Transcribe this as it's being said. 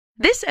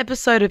This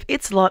episode of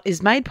It's a Lot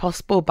is made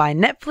possible by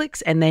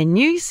Netflix and their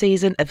new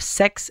season of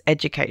Sex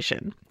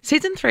Education.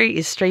 Season 3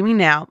 is streaming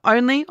now,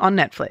 only on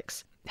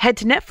Netflix. Head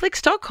to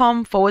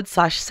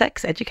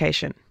netflix.com/sex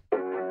education.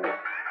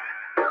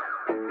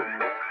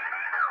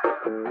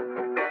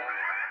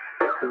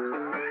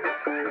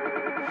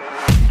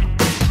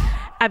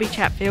 Abby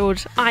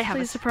Chatfield, I have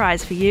a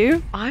surprise for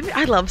you.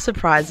 I love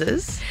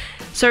surprises.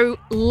 So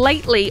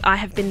lately I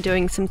have been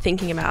doing some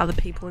thinking about other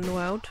people in the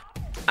world.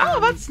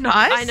 Oh, that's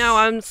nice. I know,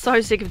 I'm so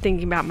sick of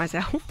thinking about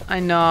myself. I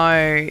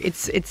know.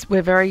 We're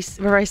a very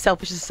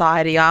selfish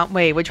society, aren't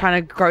we? We're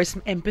trying to grow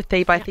some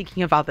empathy by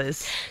thinking of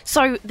others.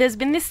 So there's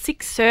been this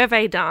 6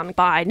 survey done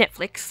by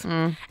Netflix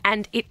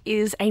and it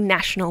is a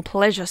national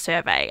pleasure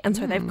survey. And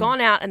so they've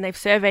gone out and they've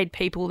surveyed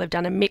people. They've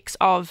done a mix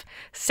of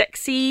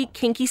sexy,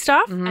 kinky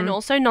stuff and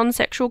also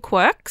non-sexual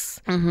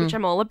quirks, which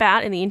I'm all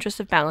about in the interest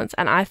of balance.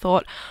 And I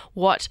thought,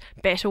 what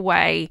better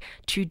way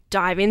to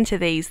dive into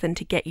these than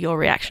to get your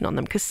reaction on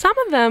them? Because some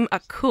of them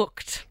are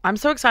cooked. I'm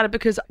so excited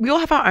because we all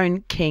have our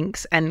own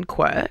kinks and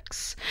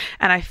quirks,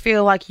 and I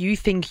feel like you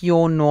think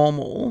you're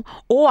normal,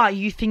 or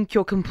you think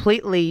you're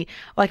completely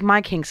like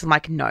my kinks. I'm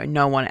like,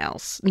 no one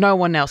else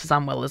is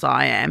unwell as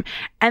I am.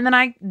 And then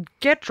I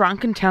get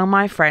drunk and tell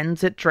my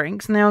friends at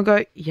drinks, and they all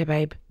go, "Yeah,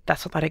 babe,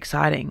 that's not that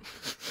exciting."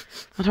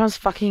 One time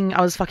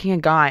I was fucking a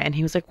guy, and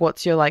he was like,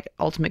 "What's your like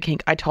ultimate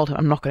kink?" I told him,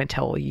 "I'm not going to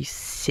tell all you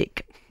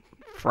sick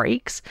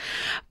freaks,"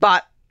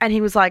 and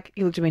he was like,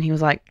 he looked at me and he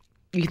was like,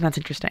 "You think that's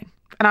interesting?"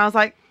 And I was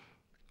like,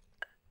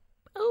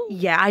 "Oh,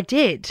 yeah, I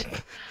did."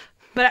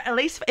 But at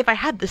least if I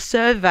had the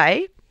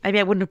survey, maybe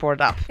I wouldn't have brought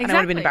it up. And I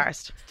would have been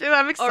embarrassed. Dude,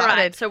 I'm excited. All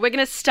right, so we're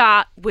going to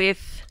start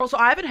with... Also,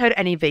 I haven't heard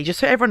any of these. Just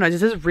so everyone knows,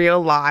 this is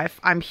real life.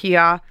 I'm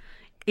here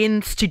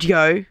in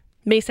studio.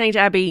 Me saying to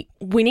Abby,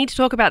 we need to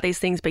talk about these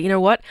things, but you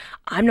know what?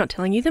 I'm not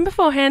telling you them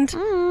beforehand.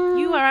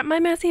 You are at my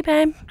mercy,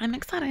 babe. I'm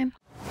excited.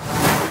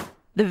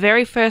 The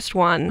very first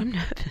one. I'm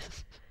nervous.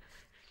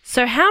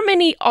 So how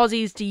many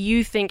Aussies do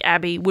you think,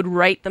 Abby, would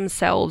rate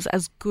themselves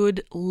as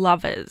good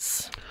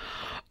lovers?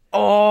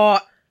 Or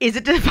is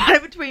it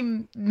divided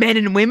between men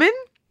and women?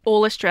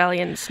 All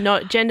Australians,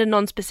 gender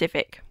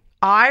non-specific.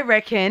 I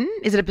reckon,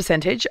 is it a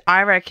percentage?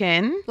 I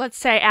reckon. Let's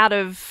say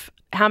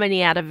how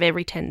many out of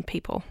every 10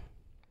 people?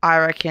 I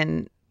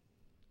reckon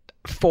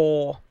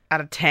 4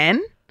 out of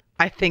 10.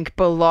 I think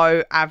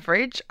below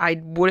average. I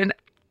wouldn't.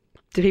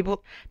 Do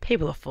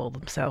people are full of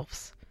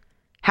themselves.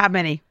 How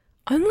many?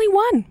 Only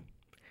one.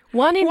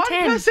 1 in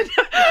 10. 10%. 10%.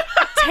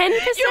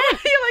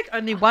 You're like,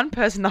 only one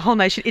person in the whole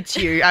nation. It's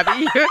you,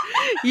 Abby.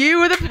 You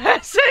were the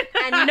person.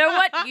 And you know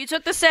what? You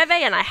took the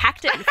survey and I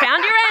hacked it and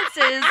found your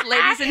answers,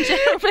 ladies and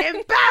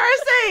gentlemen.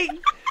 Embarrassing.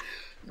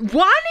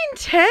 1 in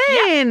 10.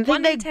 Yeah,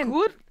 1 in 10.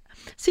 Good.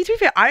 See, to be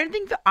fair, I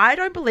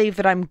don't believe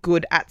that I'm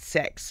good at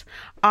sex.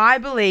 I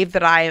believe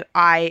that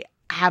I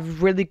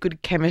have really good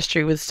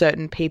chemistry with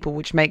certain people,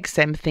 which makes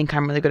them think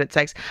I'm really good at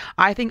sex.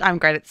 I think I'm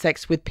great at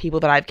sex with people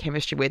that I have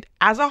chemistry with.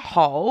 As a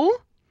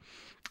whole,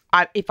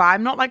 if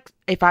I'm not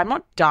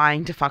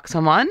dying to fuck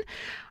someone,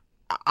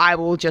 I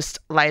will just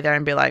lay there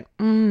and be like,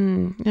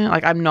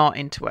 like I'm not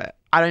into it.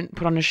 I don't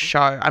put on a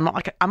show. I'm not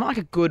like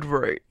a good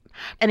root.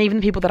 And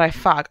even the people that I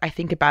fuck, I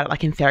think about it.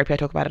 Like in therapy, I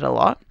talk about it a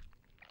lot.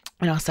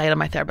 And I'll say to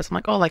my therapist, I'm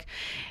like, oh, like,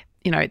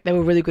 you know, they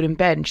were really good in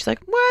bed. And she's like,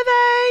 were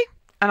they?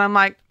 And I'm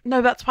like,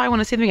 no, that's why I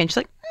want to see them again. She's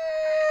like,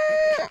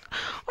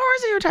 or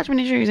is it your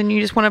attachment issues and you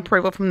just want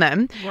approval from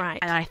them? Right.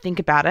 And I think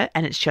about it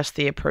and it's just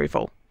the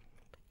approval.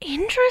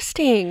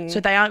 Interesting. So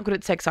they aren't good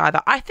at sex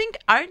either. I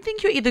don't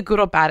think you're either good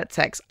or bad at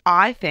sex.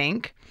 I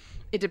think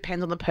it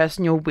depends on the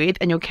person you're with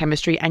and your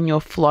chemistry and your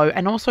flow,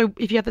 and also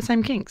if you have the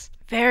same kinks.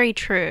 Very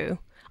true.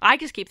 I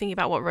just keep thinking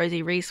about what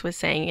Rosie Reese was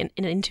saying in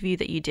an interview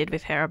that you did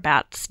with her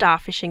about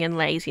starfishing and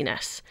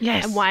laziness.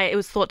 Yes. And why it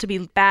was thought to be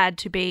bad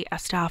to be a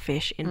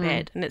starfish in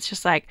bed. And it's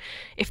just like,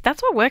 if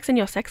that's what works in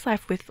your sex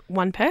life with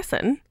one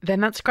person,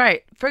 then that's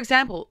great. For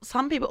example,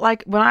 some people,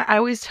 like when I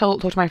always talk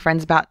to my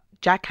friends about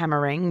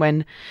jackhammering,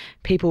 when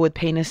people with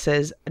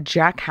penises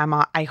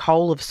jackhammer a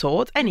hole of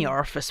sorts, any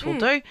orifice will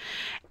do.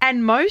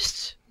 And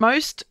most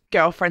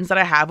girlfriends that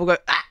I have will go,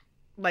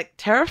 like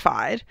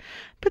terrified,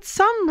 but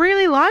some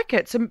really like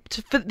it. So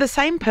for the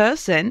same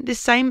person, this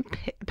same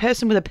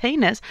person with a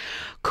penis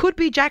could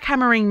be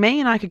jackhammering me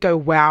and I could go,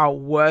 wow,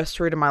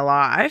 worst route of my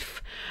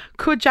life.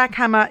 Could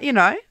jackhammer, you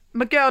know,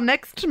 my girl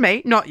next to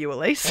me, not you,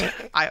 Elise.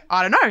 I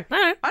don't know.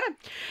 I don't.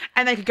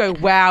 And they could go,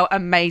 wow,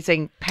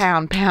 amazing,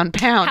 pound.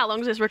 how long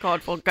does this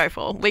record for? Go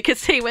for? We could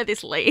see where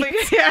this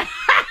leads. Yeah.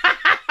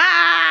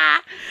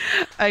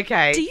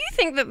 Okay. Do you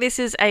think that this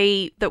is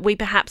that we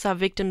perhaps are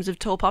victims of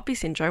tall poppy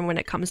syndrome when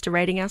it comes to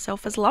rating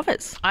ourselves as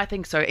lovers? I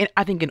think so.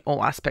 I think in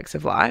all aspects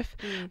of life.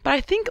 But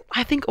I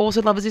think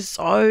also lovers is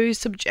so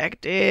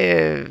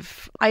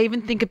subjective. I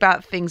even think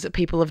about things that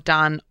people have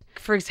done.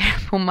 For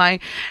example,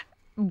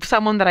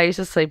 someone that I used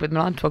to sleep with, I'm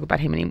not allowed to talk about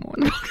him anymore.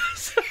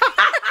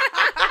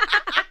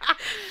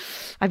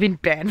 I've been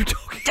banned from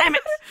talking. Damn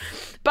it.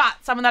 But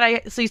someone that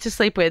I used to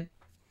sleep with,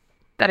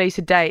 that I used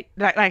to date,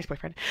 my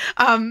ex-boyfriend,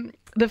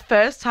 the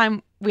first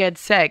time we had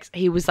sex,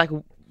 he was like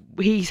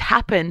he's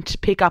happened to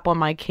pick up on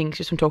my kinks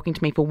just from talking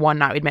to me for one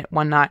night. We'd met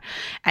one night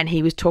and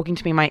he was talking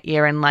to me in my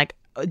ear and like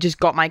just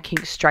got my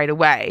kinks straight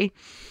away.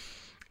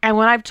 And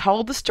when I've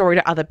told the story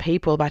to other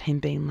people about him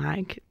being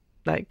like,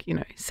 you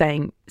know,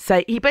 say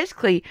he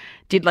basically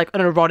did like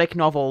an erotic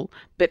novel,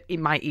 but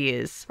in my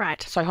ears.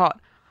 Right. So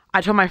hot.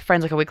 I told my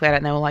friends like a week later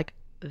and they were like,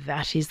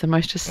 that is the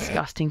most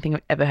disgusting thing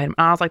I've ever heard. And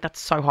I was like, that's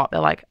so hot.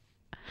 They're like,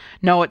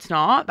 no, it's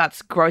not.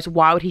 That's gross.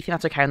 Why would he think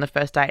that's okay on the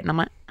first date? And I'm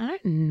like, I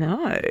don't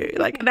know.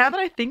 Like, now that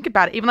I think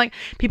about it, even like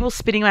people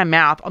spitting in my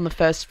mouth on the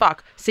first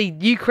fuck. See,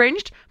 you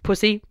cringed,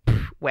 pussy,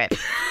 wet.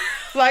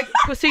 Like,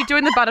 pussy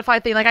doing the butterfly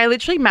thing. Like, I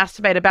literally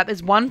masturbate about.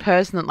 There's one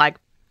person that like,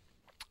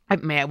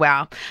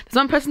 wow. There's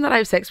one person that I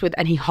have sex with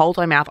and he holds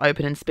my mouth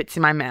open and spits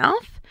in my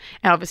mouth.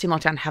 And obviously in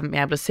lockdown, haven't been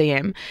able to see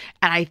him.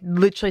 And I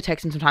literally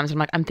text him sometimes and I'm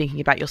like, I'm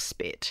thinking about your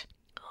spit.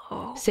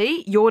 Oh.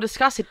 See, you're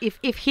disgusted. If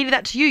he did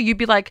that to you, you'd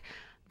be like,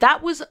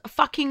 that was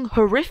fucking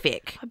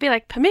horrific. I'd be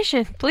like,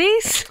 permission,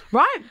 please.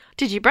 Right.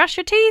 Did you brush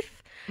your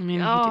teeth? I mean,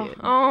 he did.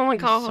 Oh my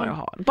God. So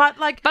hot.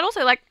 But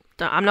also like,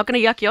 I'm not going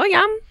to yuck your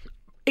yum.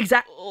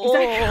 Exactly.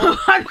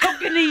 I'm not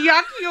going to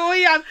yuck your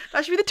yum.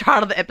 That should be the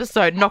title of the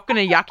episode. Not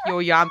going to yuck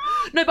your yum.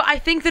 No, but I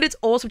think that it's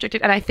all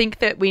subjective. And I think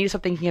that we need to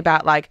stop thinking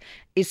about like,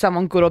 is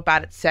someone good or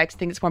bad at sex? I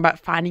think it's more about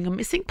finding a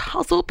missing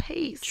puzzle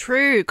piece.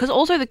 True. Because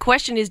also the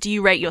question is, do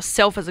you rate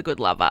yourself as a good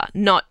lover?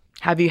 Not,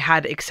 have you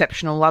had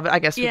exceptional love? I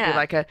guess would be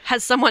like a...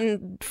 Has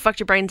someone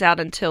fucked your brains out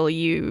until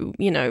you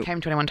know...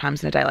 Came 21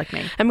 times in a day like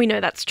me. And we know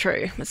that's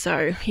true.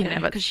 So, you know,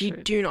 because you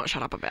do not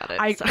shut up about it.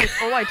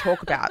 It's all I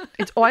talk about.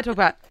 It's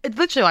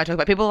literally all I talk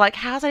about. People are like,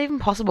 how's that even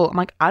possible? I'm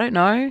like, I don't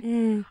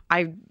know.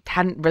 I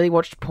hadn't really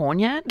watched porn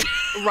yet.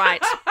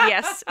 Right.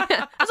 Yes.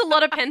 There's a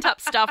lot of pent-up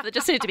stuff that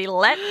just needed to be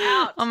let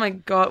out. Oh my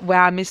God.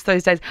 Wow, I miss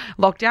those days.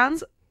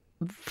 Lockdowns...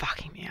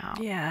 fucking me out.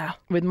 Yeah.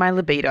 With my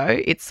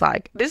libido, it's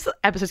like, this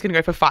episode's going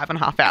to go for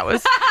 5.5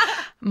 hours.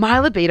 My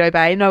libido,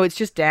 babe, no, it's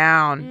just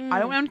down. I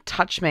don't want him to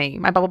touch me.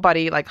 My bubble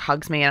buddy like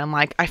hugs me and I'm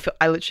like,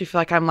 I literally feel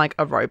like I'm like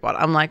a robot.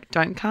 I'm like,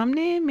 don't come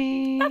near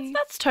me.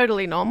 That's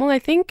totally normal, I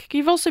think.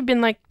 You've also been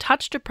like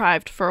touch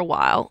deprived for a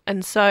while.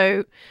 And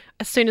so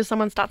as soon as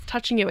someone starts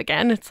touching you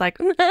again, it's like,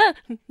 no,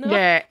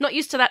 yeah, not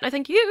used to that. No,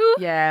 thank you.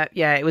 Yeah,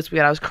 it was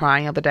weird. I was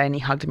crying the other day and he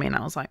hugged me and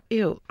I was like,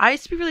 ew. I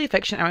used to be really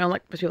affectionate. I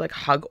like to like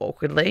hug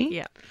awkwardly.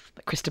 Yeah.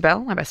 Like Christabel,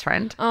 my best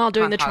friend. Oh,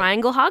 doing the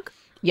triangle hug?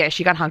 Yeah,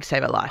 she can't hug to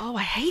save her life. Oh,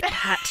 I hate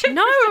that.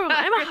 No,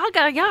 I'm a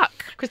hugger. Yuck.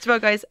 Christabel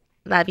goes,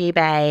 love you,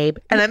 babe.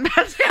 And then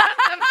that's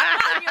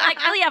You're like,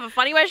 really have a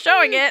funny way of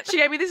showing it. She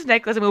gave me this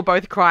necklace and we were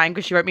both crying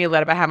because she wrote me a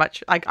letter about how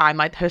much like I'm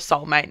like her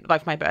soulmate,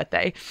 like for my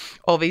birthday,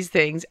 all these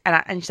things.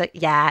 And she's like,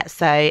 yeah,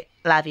 so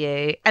love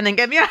you. And then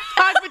gave me a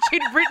hug, but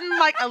she'd written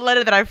like a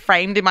letter that I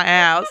framed in my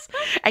house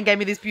and gave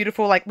me this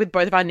beautiful, like with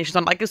both of our initials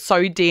on, like it's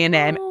so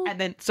D&M. Oh. And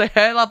then, so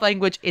her love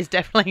language is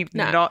definitely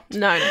not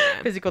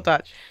physical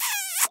touch.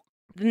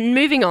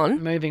 Moving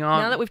on.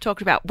 Now that we've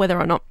talked about whether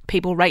or not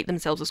people rate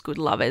themselves as good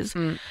lovers,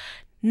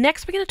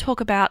 next we're going to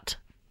talk about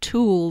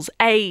tools,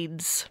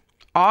 aids.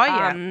 Oh,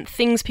 yeah.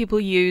 Things people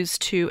use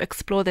to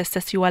explore their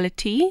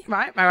sexuality.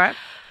 Right.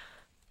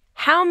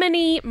 How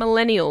many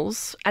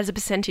millennials, as a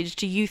percentage,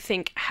 do you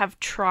think have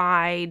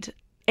tried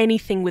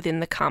anything within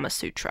the Kama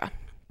Sutra?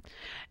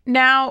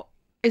 Now,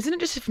 isn't it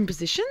just different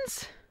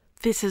positions?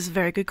 This is a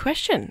very good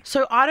question.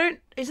 So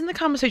isn't the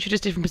Kama Sutra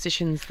just different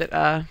positions that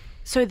are...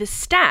 So the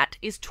stat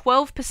is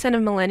 12%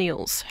 of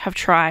millennials have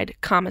tried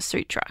Kama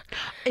Sutra.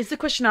 Is the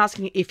question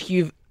asking if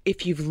you've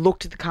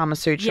looked at the Kama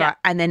Sutra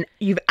and then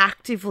you've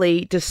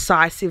actively,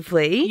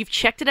 decisively... You've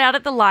checked it out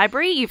at the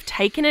library, you've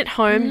taken it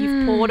home,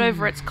 you've pored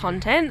over its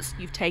contents,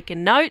 you've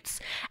taken notes,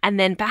 and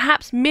then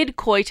perhaps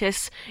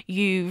mid-coitus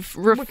you've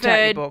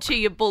referred to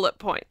your bullet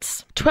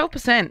points.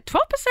 12%. 12%.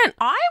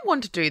 I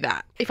want to do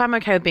that. If I'm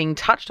okay with being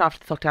touched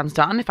after the lockdown's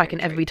done, if I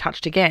can ever be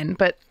touched again.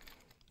 But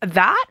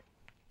that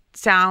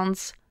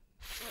sounds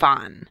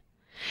fun.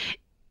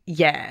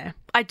 Yeah.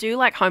 I do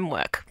like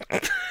homework.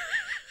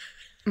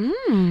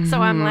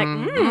 So I'm like,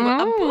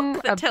 a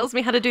book that tells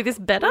me how to do this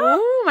better.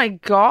 Oh my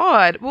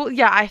God. Well,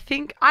 yeah,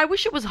 I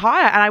wish it was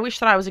higher and I wish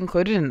that I was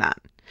included in that.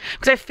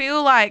 Because I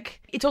feel like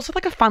it's also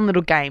like a fun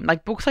little game.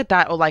 Like books like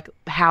that or like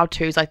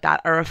how-tos like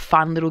that are a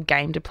fun little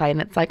game to play. And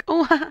it's like,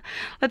 oh,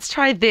 let's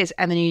try this.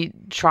 And then you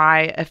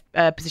try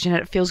a position and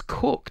it feels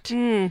cooked.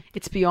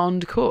 It's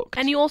beyond cooked.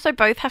 And you also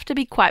both have to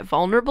be quite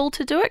vulnerable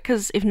to do it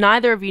because if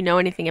neither of you know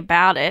anything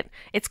about it,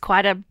 it's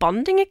quite a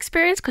bonding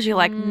experience because you're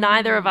like,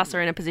 neither of us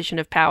are in a position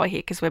of power here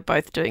because we're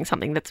both doing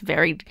something that's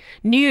very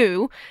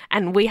new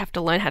and we have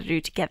to learn how to do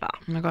it together. Oh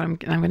my God,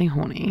 I'm getting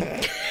horny.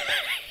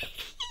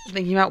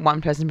 Thinking about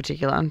one person in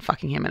particular and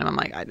fucking him and I'm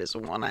like, I just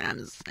want to have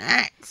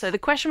sex. So the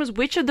question was,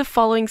 which of the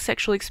following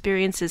sexual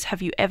experiences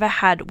have you ever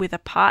had with a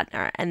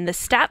partner? And the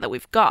stat that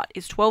we've got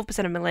is 12%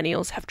 of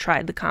millennials have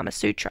tried the Kama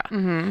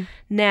Sutra.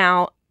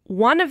 Now,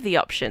 one of the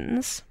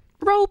options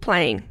role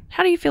playing.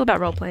 How do you feel about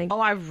role playing? Oh,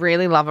 I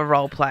really love a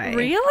role play.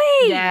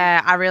 Really?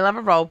 Yeah, I really love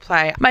a role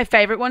play. My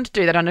favourite one to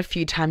do that on a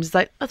few times is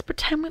like, let's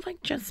pretend we're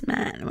like just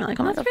men. And we're like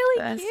on That's like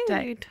really a first cute.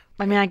 date.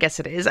 I mean, I guess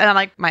it is. And I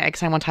like my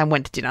ex one time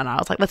went to dinner and I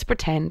was like, let's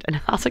pretend.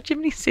 And I was like, do you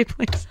have any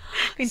siblings?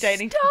 Been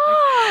dating.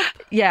 Stop.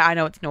 Yeah, I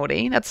know it's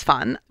naughty. That's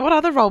fun. What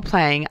other role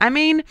playing? I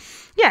mean,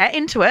 yeah,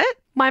 into it.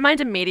 My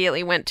mind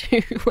immediately went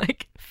to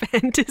like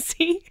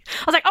fantasy.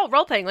 I was like, oh,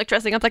 role playing, like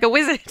dressing up like a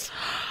wizard.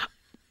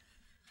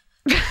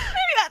 Maybe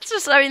that's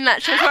just, I mean,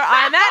 that shows where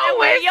I'm at and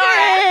where you're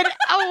at.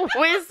 A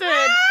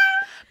wizard.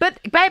 But,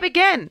 babe,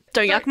 again.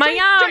 Don't yuck my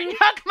yum. Don't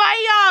yuck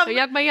my Don't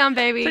yum. yuck my yum,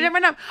 baby. Don't yuck my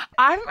yum.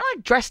 I haven't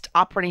really dressed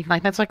up or anything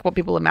like that's like what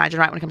people imagine,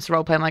 right, when it comes to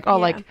role playing. Like, oh,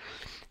 Yeah.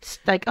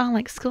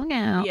 like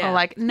schoolgirl Yeah. or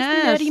like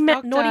nurse, Naughty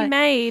doctor.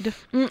 maid.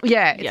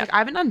 Yeah, it's Yeah. like I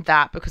haven't done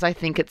that because I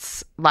think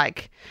it's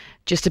like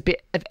just a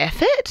bit of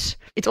effort.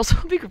 It's also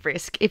a big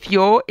risk if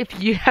you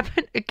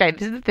haven't. Okay,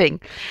 this is the thing.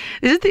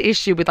 This is the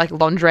issue with like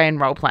lingerie and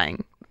role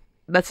playing.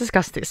 Let's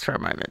discuss this for a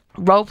moment.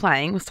 Role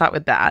playing, we'll start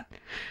with that.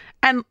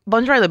 And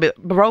lingerie a little bit,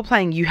 but role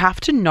playing, you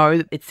have to know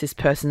that it's this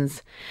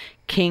person's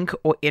kink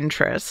or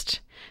interest.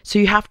 So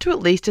you have to at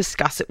least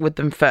discuss it with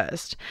them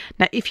first.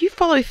 Now, if you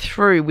follow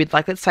through with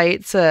like, let's say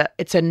it's a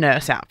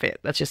nurse outfit.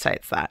 Let's just say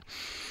it's that.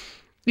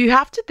 You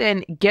have to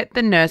then get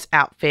the nurse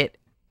outfit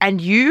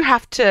and you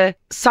have to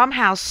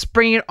somehow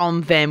spring it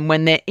on them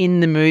when they're in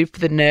the mood for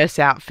the nurse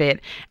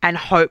outfit and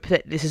hope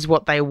that this is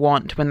what they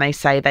want when they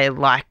say they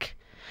like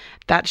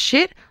that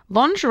shit.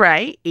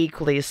 Lingerie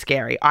equally is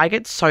scary. I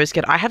get so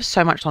scared. I have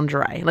so much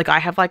lingerie. Like I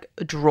have like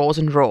drawers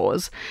and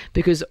drawers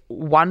because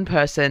one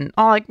person,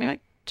 maybe like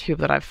two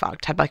that I've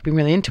fucked have like been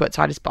really into it.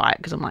 So I just buy it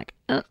because I'm like,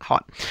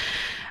 hot.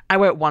 I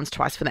wear it once,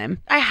 twice for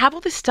them. I have all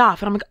this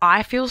stuff and I'm like,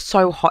 I feel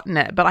so hot in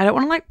it, but I don't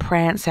want to like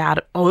prance out.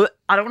 I don't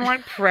want to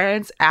like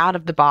prance out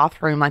of the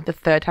bathroom like the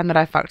third time that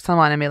I fucked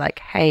someone and be like,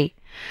 hey,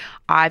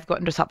 I've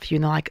gotten dressed up for you.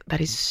 And they're like,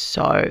 that is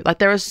so, like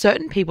there are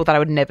certain people that I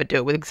would never do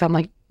it with because I'm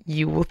like,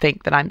 you will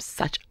think that I'm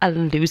such a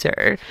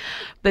loser.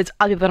 But it's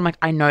other people that I'm like,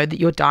 I know that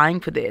you're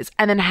dying for this.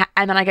 And then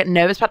I get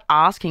nervous about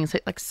asking.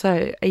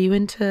 So are you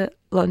into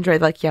lingerie?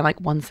 Like, yeah, I'm like,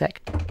 one sec.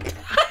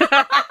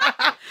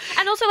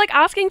 And also like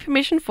asking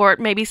permission for it,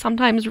 maybe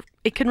sometimes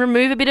it can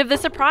remove a bit of the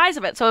surprise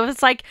of it. So if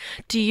it's like,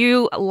 do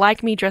you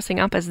like me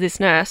dressing up as this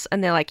nurse?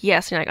 And they're like,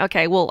 yes. And you're like,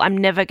 okay, well, I'm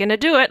never going to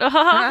do it.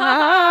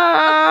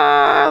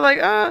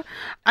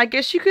 I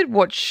guess you could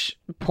watch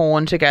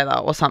porn together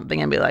or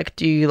something and be like,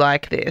 do you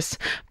like this?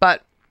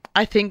 But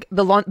I think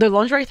the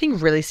lingerie thing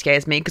really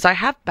scares me because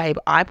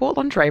I bought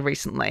lingerie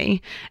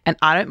recently and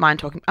I don't mind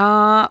talking.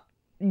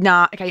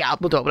 Nah, okay, yeah,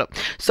 we'll do it.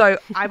 So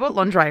I bought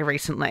lingerie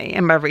recently,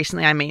 and by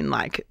recently I mean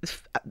like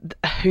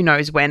who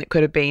knows when. It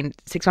could have been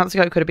 6 months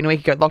ago, it could have been a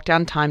week ago.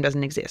 Lockdown time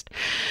doesn't exist.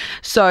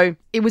 So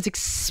it was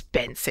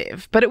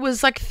expensive, but it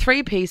was like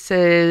 3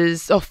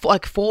 pieces or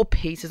like 4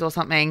 pieces or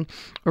something.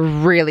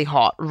 Really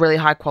hot, really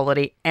high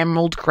quality,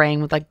 emerald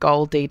green with like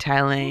gold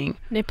detailing.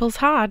 Nipples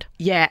hard.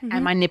 Yeah,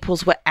 and my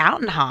nipples were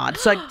out and hard.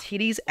 So like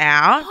titties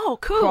out. Oh,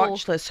 cool.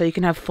 Crotchless, so you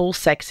can have full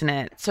sex in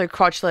it. So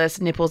crotchless,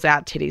 nipples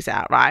out, titties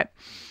out, right?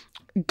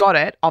 Got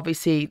it,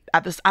 obviously,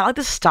 at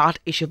the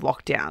start-ish of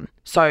lockdown.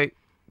 So,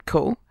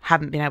 cool.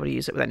 Haven't been able to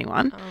use it with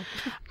anyone. Oh.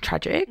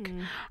 Tragic.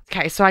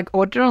 Okay, so I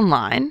ordered it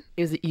online.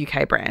 It was a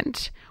UK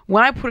brand.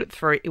 When I put it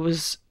through, it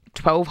was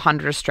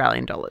 1,200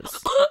 Australian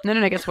dollars. No,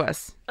 it gets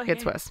worse. It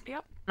gets worse.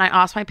 Yep. And I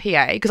asked my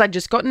PA, because I'd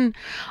just gotten,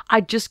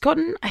 I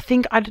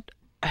think I'd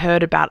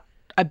heard about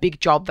a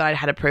big job that I'd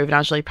had approved and I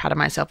was really proud of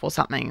myself or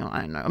something. I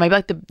don't know. Maybe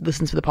like the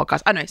listens to the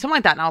podcast. I don't know, something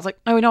like that. And I was like,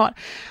 oh, you know what?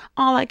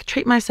 I'll like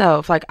treat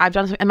myself. Like I've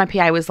done something. And my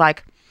PA was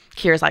like,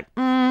 Kira's like, it's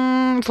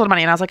a lot of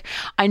money. And I was like,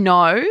 I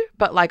know,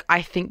 but like,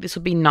 I think this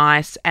would be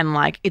nice. And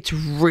like, it's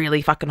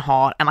really fucking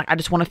hot. And like, I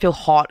just want to feel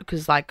hot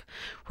because like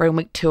we're in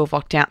week 2 of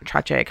lockdown.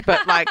 Tragic.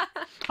 But like, I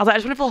was like, I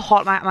just want to feel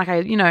hot. And like,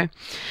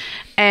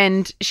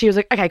 and she was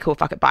like, okay, cool.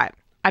 Fuck it. Buy it.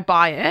 I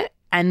buy it.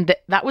 And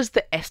that was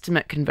the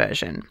estimate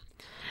conversion.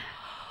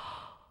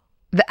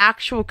 The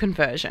actual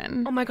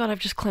conversion. Oh my God, I've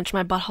just clenched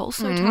my butthole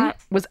so tight.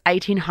 Was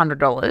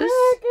 $1,800.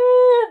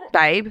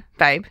 Babe,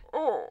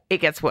 it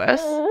gets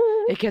worse.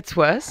 It gets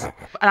worse.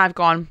 And I've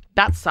gone,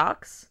 that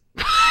sucks.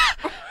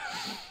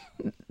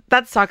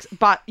 That sucks.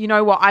 But you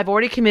know what? I've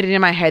already committed in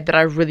my head that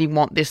I really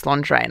want this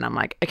lingerie. And I'm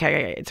like,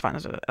 okay, it's fine.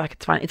 Like,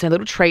 it's fine. It's a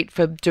little treat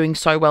for doing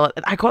so well.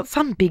 I got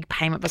some big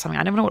payment for something.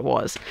 I never know what it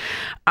was.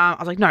 I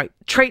was like, no,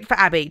 treat for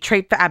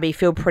Abby,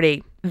 feel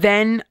pretty.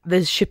 Then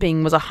the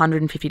shipping was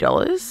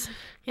 $150.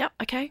 Yep.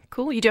 Okay.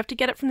 Cool. You do have to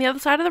get it from the other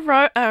side of the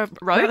road. The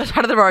other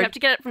side of the road. You have to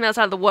get it from the other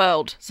side of the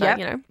world. So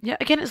Yeah.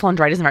 Again, it's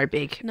lingerie. It isn't very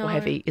big or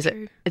heavy, is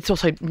it? It's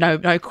also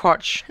no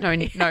crotch, no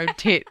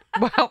tit.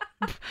 Well,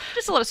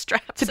 just a lot of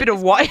straps. It's a bit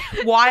of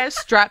wire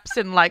straps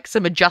and like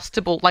some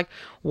adjustable. Like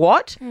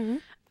what? Mm-hmm.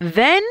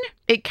 Then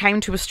it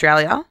came to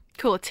Australia.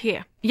 Cool. It's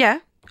here. Yeah.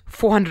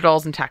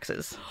 $400 in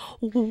taxes.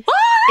 What?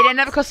 It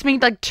ended up costing me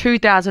like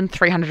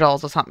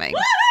 $2,300 or something.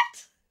 What?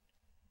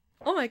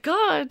 Oh my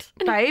God.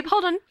 Babe.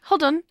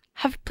 Hold on.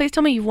 Please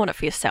tell me you want it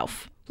for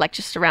yourself. Like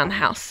just around the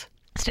house.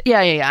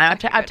 Yeah.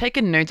 I've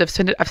taken nudes. I've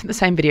sent the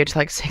same video to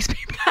like 6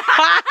 people.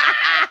 I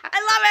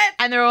love it.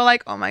 And they're all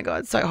like, "Oh my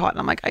god, so hot." And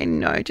I'm like, "I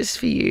know, just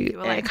for you.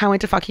 were like- I can't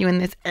wait to fuck you in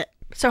this."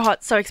 So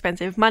hot, so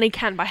expensive. Money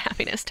can buy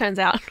happiness, turns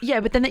out. Yeah,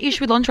 but then the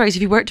issue with lingerie is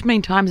if you wear it too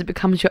many times, it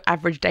becomes your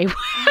average day work.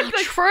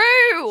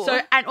 True. So,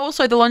 and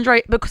also the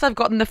lingerie, because I've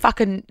gotten the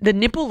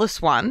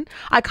nippleless one,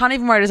 I can't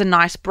even wear it as a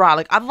nice bra.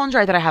 Like other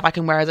lingerie that I have, I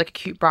can wear as like a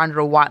cute bra under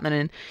a white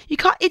linen. You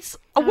can't, it's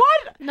a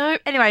white. No.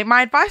 Anyway,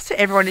 my advice to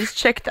everyone is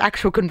check the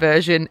actual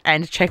conversion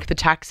and check the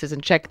taxes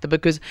and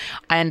because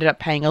I ended up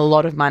paying a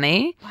lot of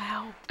money.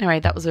 Wow. Anyway,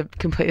 that was a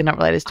completely not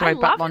related story, I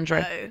but love it,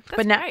 lingerie. though.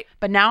 But That's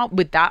great. now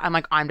with that, I'm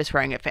like, I'm just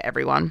wearing it for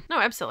everyone. No,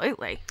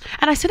 absolutely.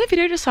 And I sent a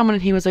video to someone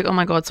and he was like, "Oh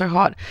my god, so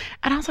hot."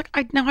 And I was like,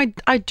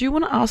 I do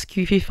want to ask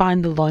you if you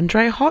find the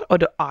lingerie hot or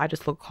do I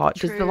just look hot?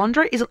 Does the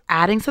lingerie, is it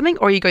adding something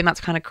or are you going, "That's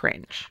kind of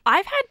cringe"?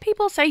 I've had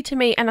people say to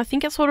me, and I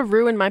think it sort of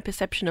ruined my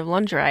perception of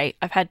lingerie.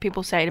 I've had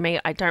people say to me,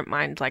 "I don't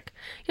mind, like,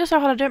 you're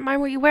so hot, I don't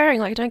mind what you're wearing.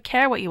 Like, I don't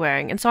care what you're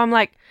wearing." And so I'm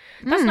like,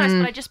 that's nice,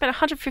 but I just spent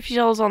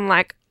 $150 on,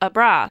 like, a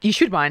bra. You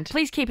should mind.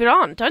 Please keep it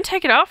on. Don't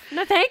take it off.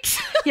 No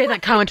thanks. Yeah,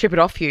 that can't trip it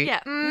off you.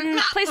 Yeah.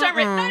 Please don't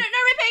rip. No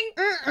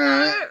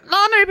ripping.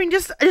 No ripping,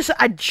 just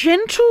a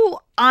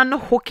gentle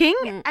unhooking.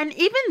 And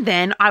even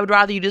then, I would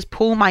rather you just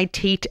pull my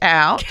teat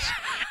out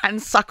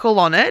and suckle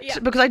on it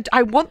because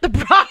I want the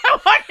bra.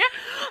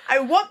 I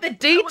want the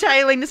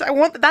detailing.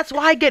 That's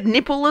why I get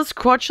nippleless,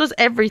 crotchless,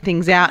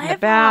 everything's out and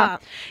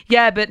about.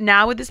 Yeah, but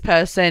now with this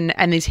person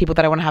and these people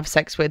that I want to have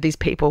sex with, these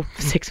people,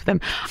 sex with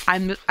them,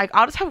 I'm like,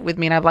 I'll just have it with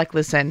me and I'm like,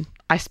 listen,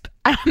 I'm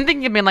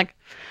thinking of being like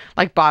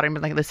bartering,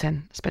 but like,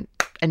 listen,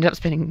 ended up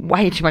spending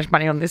way too much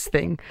money on this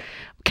thing.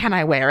 Can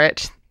I wear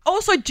it?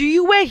 Also, do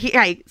you wear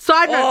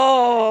side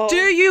note, do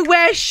you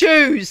wear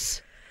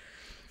shoes?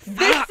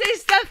 This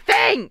is the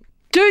thing.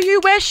 Do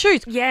you wear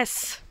shoes?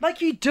 Yes.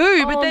 Like you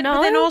do, but then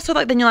also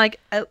then you're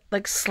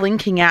like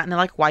slinking out and they're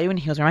like, "Why are you in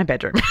heels in my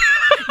bedroom?"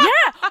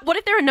 Yeah. What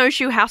if they're a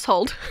no-shoe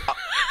household?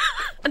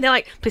 And they're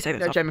like, "Please take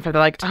this off." German, they're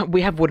like,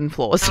 "We have wooden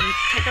floors."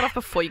 Take that off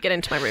before you get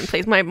into my room,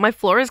 please. My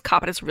floor is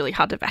carpet. It's really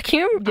hard to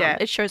vacuum. Yeah.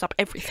 It shows up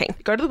everything.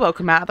 Go to the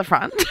welcome mat at the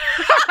front.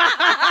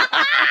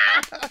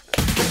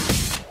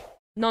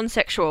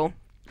 Non-sexual.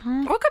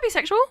 Or it could be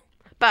sexual.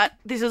 But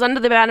this is under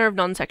the banner of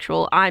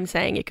non-sexual. I'm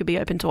saying it could be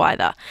open to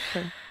either.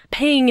 Okay.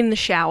 Peeing in the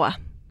shower.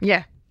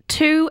 Yeah.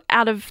 2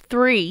 out of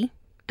 3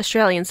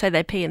 Australians say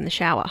they pee in the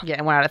shower. Yeah,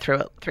 and 1 out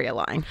of 3 are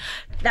lying.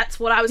 That's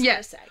what I was going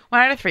to say. 1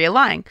 out of 3 are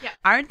lying. Yeah.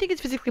 I don't think it's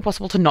physically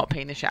possible to not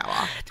pee in the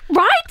shower.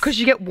 Right? Because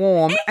you get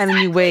warm and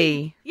then you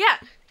wee. Yeah.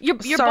 Your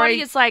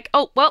body is like,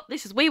 "Oh, well,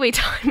 this is wee-wee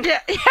time."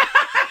 Yeah.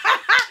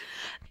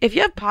 If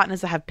you have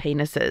partners that have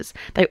penises,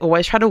 they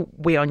always try to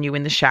wee on you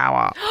in the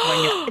shower.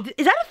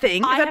 Is that a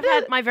thing? I have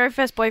had my very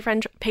first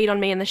boyfriend peed on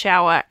me in the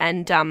shower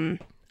and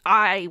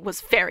I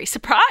was very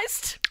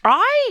surprised.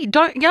 I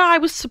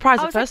was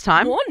surprised the first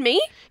time. Warn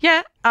me.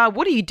 Yeah.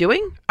 What are you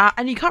doing?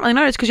 And you can't really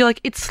notice because you're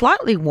like, it's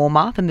slightly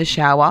warmer than the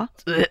shower.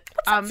 What's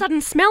that sudden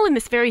smell in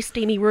this very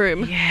steamy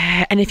room?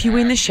 Yeah. And if you're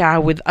in the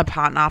shower with a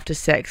partner after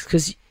sex,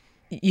 because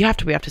you have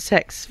to be after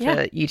sex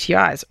for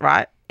UTIs,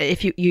 right?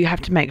 If you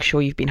have to make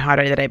sure you've been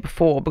hydrated the day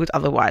before because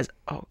otherwise,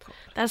 oh God.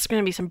 That's going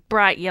to be some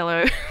bright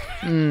yellow.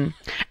 And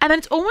then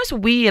it's almost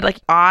weird. Like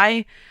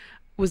I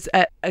was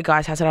at a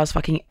guy's house that I was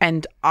fucking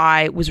and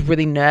I was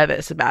really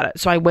nervous about it.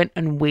 So I went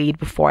and weed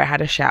before I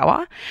had a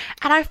shower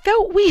and I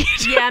felt weird.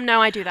 Yeah,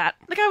 no, I do that.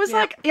 Like I was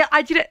like, yeah,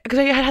 I did it because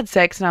I had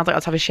sex and I was like,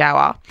 let's have a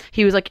shower.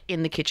 He was like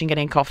in the kitchen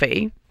getting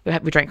coffee.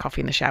 We drank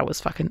coffee in the shower. Was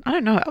fucking, I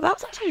don't know.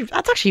 That's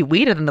actually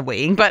weirder than the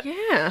weeing, but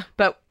yeah.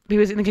 But he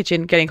was in the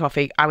kitchen getting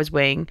coffee. I was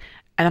weeing.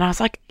 And then I was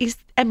like,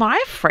 am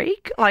I a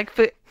freak? Like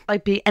for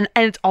like be and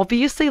it's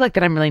obviously like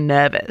that I'm really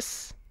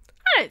nervous.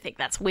 I don't think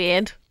that's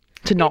weird.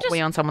 To not wee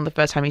on someone the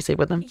first time you sleep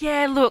with them.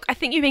 Yeah, look, I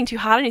think you're being too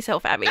hard on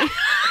yourself, Abby.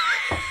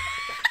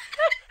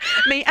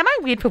 Me, am I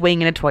weird for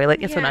weeing in a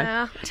toilet? Yes or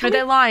no? Tell No,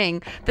 they're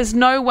lying. There's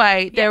no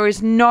way. Yeah. There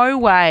is no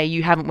way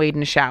you haven't weed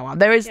in a shower.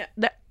 There is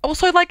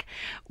also like,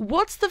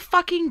 what's the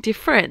fucking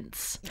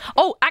difference?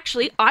 Oh,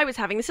 actually, I was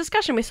having this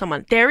discussion with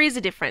someone. There is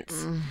a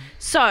difference.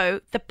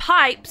 So the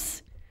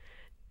pipes.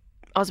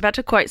 I was about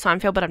to quote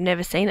Seinfeld, but I've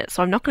never seen it,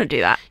 so I'm not going to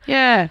do that.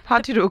 Yeah,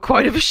 hard to do a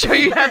quote of a show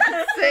you haven't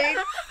seen.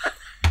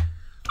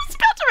 I was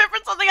about to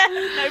reference something I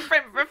had no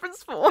frame of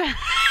reference for.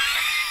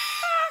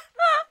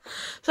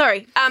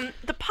 Sorry.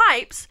 The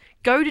pipes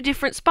go to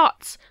different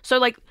spots. So,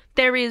 like,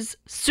 there is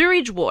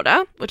sewage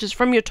water, which is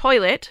from your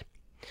toilet,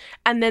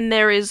 and then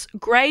there is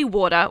grey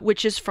water,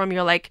 which is from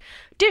your, like,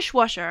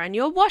 dishwasher and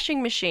your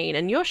washing machine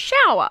and your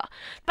shower.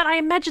 But I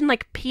imagine,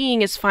 like,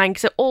 peeing is fine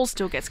because it all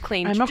still gets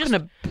cleaned. I'm not going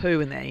to poo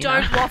in there, you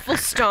Don't know? waffle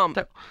stomp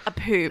a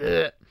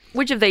poop.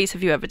 Which of these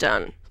have you ever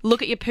done?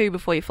 Look at your poo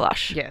before you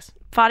flush. Yes.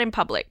 Fart in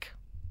public.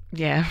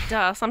 Yeah.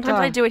 Duh. Sometimes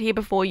I do it here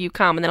before you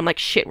come, and then I'm like,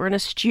 shit, we're in a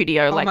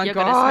studio. my You're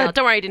going to God. smell.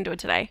 Don't worry, I didn't do it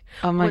today.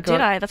 Oh my Or God.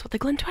 did I? That's what the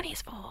Glen 20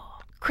 is for.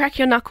 Crack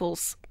your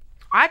knuckles.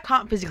 I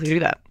can't physically do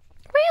that.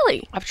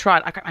 Really? I've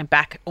tried. I crack my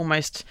back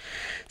almost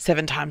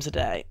 7 times a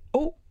day.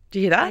 Oh, do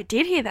you hear that? I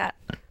did hear that.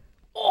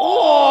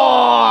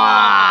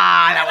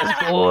 Oh, that was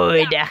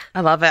good.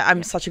 I love it.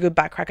 I'm such a good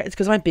back cracker. It's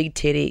because of my big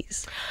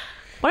titties.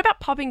 What about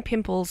popping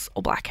pimples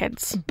or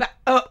blackheads?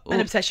 An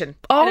obsession.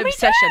 Oh, an me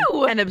obsession.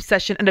 too. An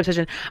obsession. An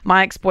obsession.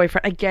 My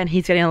ex-boyfriend, again,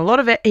 he's getting a lot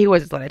of it. He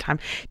always has a lot of time.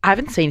 I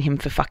haven't seen him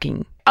for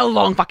a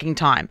long fucking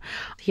time.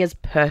 He has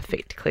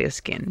perfect clear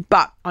skin,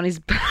 but on his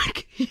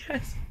back, he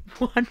has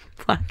one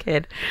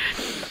blackhead.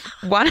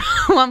 One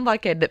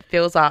blackhead that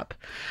fills up,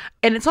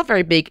 and it's not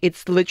very big.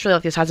 It's literally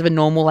like the size of a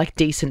normal, like,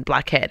 decent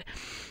blackhead.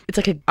 It's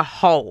like a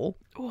hole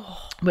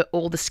where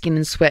all the skin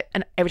and sweat.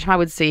 And every time I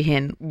would see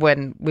him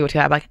when we were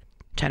together, I'd be like,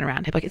 turn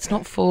around. He'd be like, it's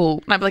not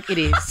full. And I'd be like, it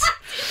is.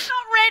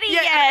 Not ready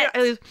yet.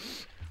 It is.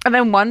 And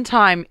then one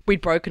time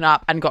we'd broken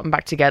up and gotten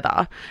back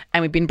together,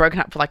 and we'd been broken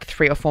up for like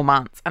 3 or 4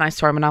 months. And I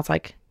saw him and I was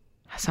like,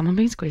 has someone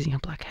been squeezing your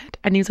blackhead?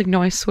 And he was like,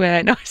 no, I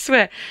swear. No, I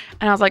swear.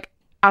 And I was like,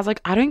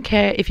 I don't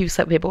care if you've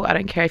slept with people. I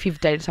don't care if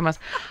you've dated someone else.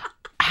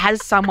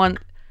 Has someone,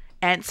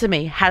 answer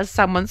me,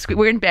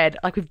 we're in bed,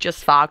 like we've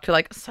just fucked. We're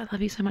like, so I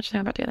love you so much.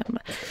 I'm about to get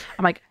that.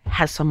 I'm like,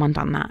 has someone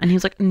done that? And he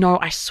was like, no,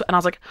 I swear. And I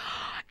was like,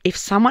 if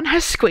someone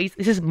has squeezed,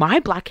 this is my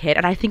blackhead.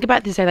 And I think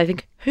about this and I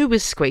think, who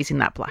was squeezing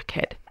that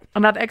blackhead?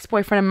 Another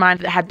ex-boyfriend of mine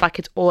that had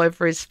blackheads all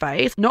over his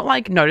face. Not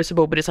like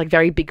noticeable, but it's like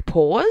very big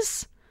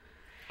pores.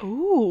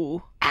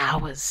 Ooh.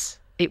 Hours.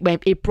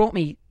 It brought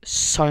me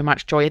so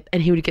much joy,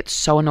 and he would get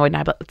so annoyed, and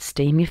I'd be like, let's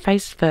steam your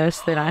face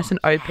first, they're nice and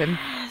open.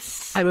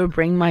 I would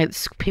bring my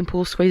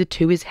pimple squeezer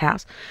to his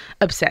house.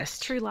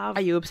 Obsessed. True love.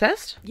 Are you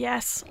obsessed?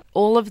 Yes.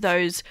 All of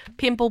those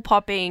pimple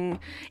popping,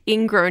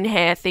 ingrown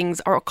hair things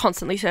are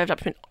constantly served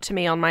up to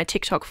me on my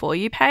TikTok For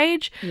You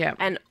page. Yeah.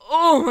 And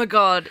oh my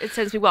God, it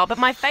sends me well. But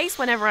my face,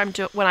 whenever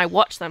when I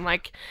watch them,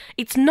 like,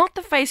 it's not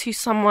the face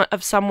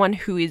of someone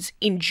who is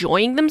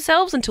enjoying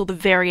themselves until the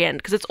very end,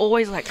 because it's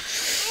always like,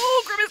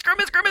 oh, grimace.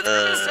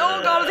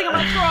 Oh God, I think I'm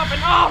going to throw up.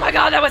 And oh my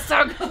God, that was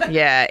so good.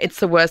 Yeah, it's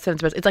the worst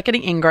sense. It's like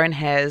getting ingrown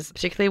hairs,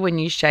 particularly when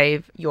you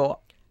shave your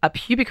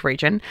pubic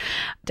region.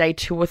 Day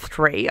 2 or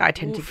 3, I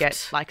tend to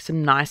get like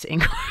some nice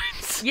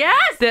ingrowns.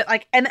 Yes. They're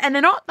like, and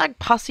they're not like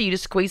pussy. You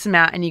just squeeze them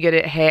out and you get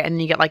a hair,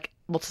 and you get like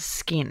lots of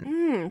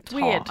skin. It's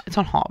weird. Hot. It's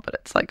not hot, but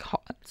it's like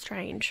hot.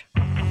 Strange.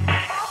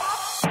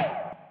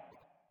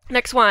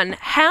 Next one.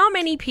 How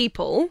many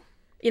people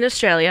in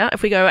Australia,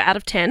 if we go out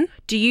of 10,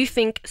 do you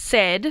think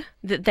said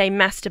that they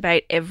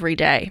masturbate every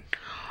day?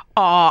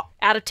 Oh,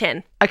 Out of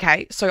 10.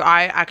 okay. So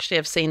I actually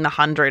have seen the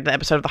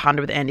episode of The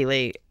 100 with Andy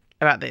Lee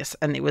about this,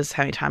 and it was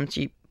how many times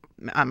you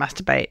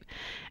masturbate,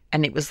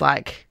 and it was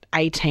like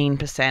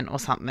 18% or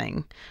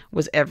something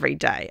was every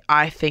day.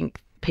 I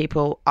think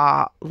people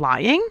are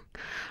lying.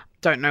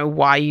 Don't know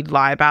why you'd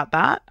lie about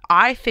that.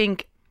 I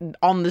think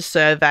on the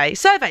survey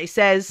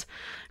says,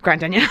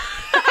 Grant Daniel,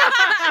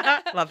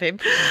 love him.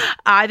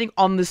 I think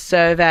on the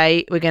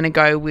survey we're going to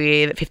go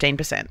with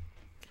 15%.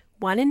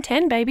 1 in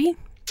 10, baby.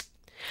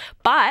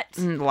 But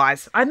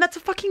Lies. And that's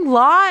a fucking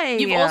lie.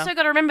 you've also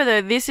got to remember,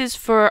 though, this is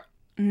for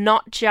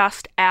not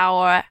just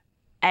our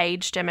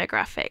age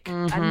demographic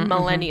and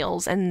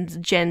millennials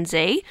and Gen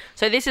Z.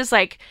 So this is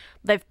like,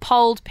 they've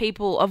polled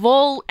people of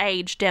all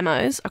age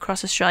demos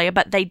across Australia,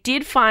 but they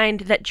did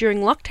find that during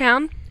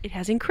lockdown, it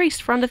has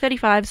increased for under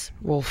 35s.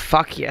 Well,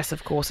 fuck yes,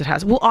 of course it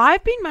has. Well,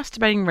 I've been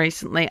masturbating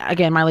recently.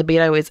 Again, my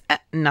libido is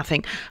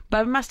nothing.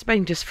 But I'm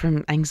masturbating just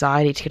from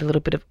anxiety to get a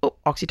little bit of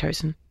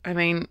oxytocin. I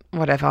mean,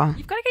 whatever.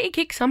 You've got to get your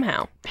kick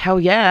somehow. Hell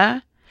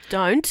yeah.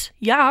 Don't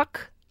yuck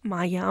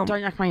my yum.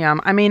 Don't yuck my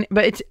yum. I mean,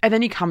 but it's, and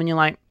then you come and you're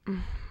like,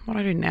 what do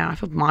I do now? I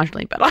feel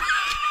marginally better.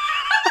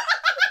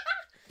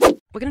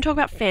 We're going to talk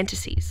about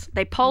fantasies.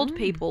 They polled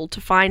people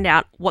to find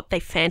out what they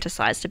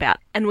fantasized about.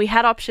 And we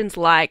had options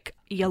like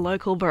your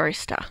local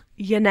barista,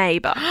 your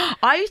neighbour.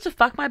 I used to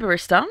fuck my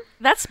barista.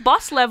 That's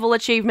boss level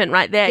achievement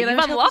right there. Yeah,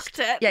 You've unlocked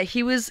it. Yeah, he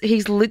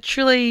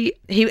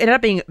ended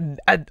up being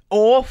an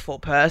awful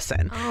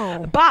person.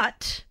 Oh.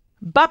 But,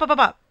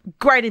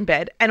 great in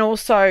bed. And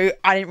also,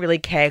 I didn't really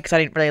care because I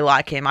didn't really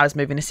like him. I was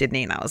moving to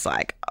Sydney and I was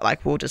like,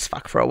 we'll just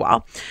fuck for a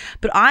while.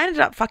 But I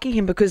ended up fucking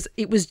him because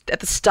it was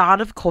at the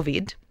start of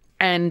COVID.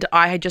 And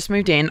I had just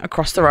moved in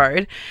across the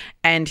road,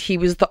 and he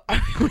was the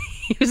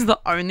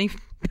only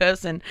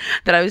person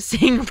that I was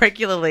seeing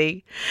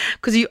regularly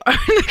because he owned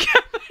the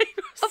cafe.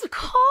 Of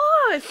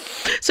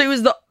course. So he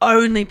was the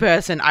only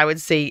person I would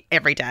see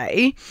every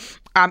day.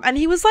 And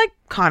he was like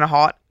kind of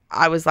hot.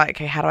 I was like,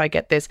 okay, how do I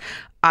get this?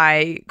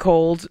 I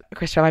called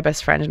Christopher, my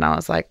best friend, and I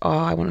was like, oh,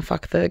 I want to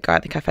fuck the guy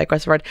at the cafe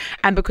across the road.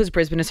 And because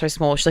Brisbane is so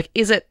small, she's like,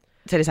 is it?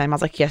 Said his name. I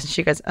was like, yes. And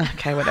she goes,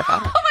 okay, whatever. Oh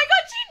my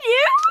God, she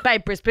knew?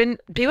 Babe, Brisbane,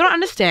 people don't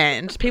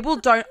understand. People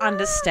don't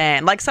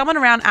understand. Like, someone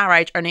around our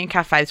age owning a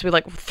cafe, so we're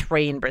like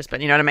 3 in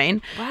Brisbane, you know what I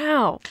mean?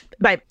 Wow.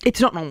 Babe, it's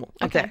not normal.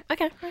 Okay.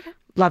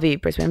 Love you,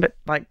 Brisbane, but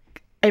like,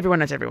 everyone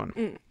knows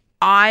everyone.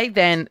 I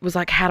then was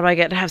like, how do I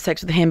get to have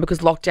sex with him? Because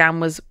lockdown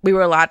was, we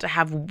were allowed to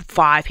have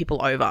 5 people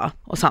over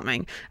or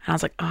something. And I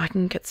was like, oh, I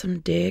can get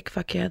some dick.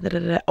 Fuck yeah. Da, da,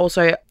 da.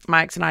 Also,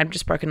 my ex and I had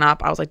just broken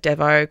up. I was like,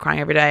 Devo, crying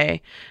every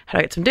day. How do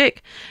I get some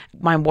dick?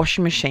 My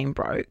washing machine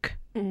broke.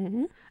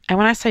 And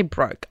when I say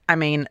broke, I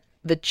mean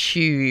the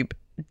tube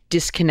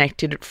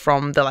disconnected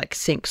from the like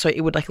sink, so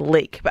it would like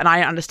leak. But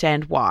I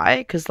understand why,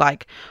 because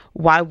like,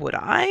 why would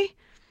I?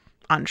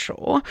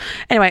 Unsure.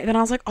 Anyway, then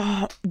I was like,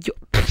 oh,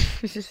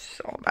 this is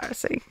so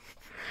embarrassing.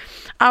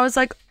 I was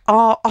like,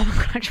 oh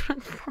my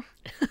God,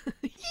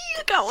 You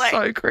can't wait.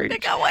 so cringe. I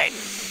can't wait.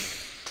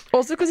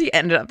 Also, because he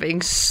ended up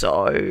being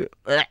so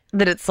that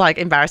it's like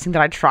embarrassing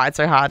that I tried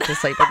so hard to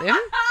sleep with him.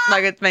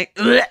 Like it's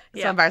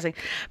so embarrassing.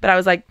 But I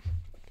was like,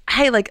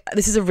 hey, like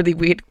this is a really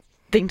weird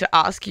thing to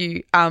ask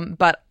you.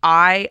 But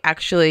I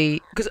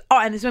actually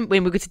and this when we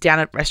would sit down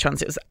at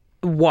restaurants, it was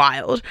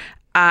wild.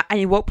 And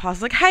you walk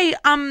past like, hey,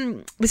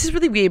 this is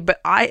really weird,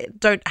 but I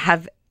don't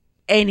have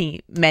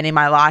any men in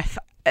my life.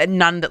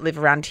 None that live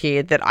around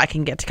here that I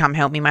can get to come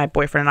help me. My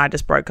boyfriend and I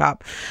just broke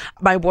up.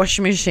 My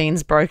washing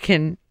machine's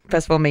broken.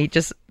 First of all, me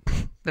just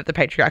let the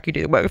patriarchy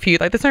do the work for you.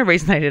 Like, there's no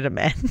reason I needed a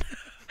man.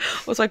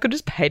 Also, I could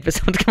just paid for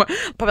someone to come up,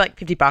 probably like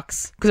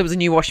 $50 because it was a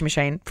new washing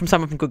machine from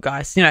someone from Good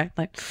Guys, you know.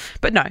 Like,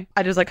 but no,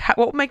 I was like,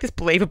 what would make this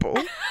believable?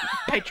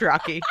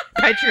 Patriarchy.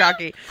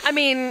 I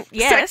mean,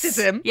 yes.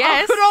 Sexism.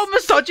 Yes. Good old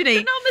misogyny.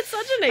 Good old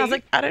misogyny. I was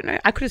like, I don't know.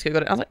 I could have just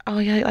Googled it. I was like, oh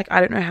yeah, like I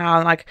don't know how.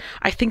 And like,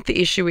 I think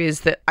the issue is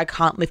that I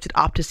can't lift it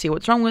up to see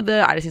what's wrong with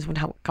it. I just need someone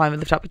to come over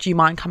and lift it up. Do you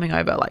mind coming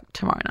over like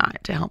tomorrow night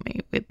to help me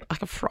with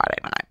like a Friday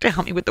night to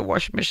help me with the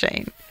washing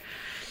machine?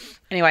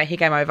 Anyway, he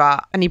came over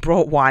and he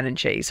brought wine and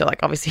cheese. So like,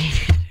 obviously.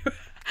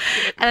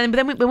 And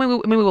then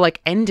when we were like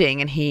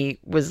ending, and he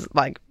was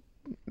like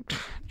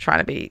trying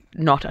to be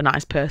not a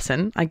nice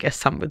person, I guess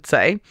some would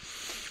say.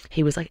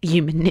 He was like,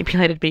 you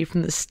manipulated me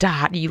from the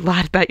start. You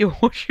lied about your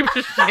washing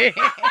machine.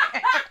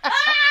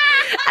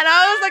 And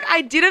I was like,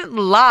 I didn't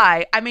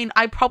lie. I mean,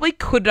 I probably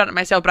could have done it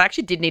myself, but I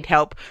actually did need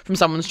help from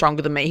someone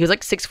stronger than me. He was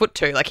like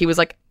 6'2". Like he was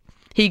like,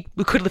 he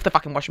could lift the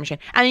fucking washing machine,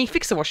 and he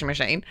fixed the washing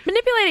machine.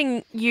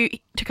 Manipulating you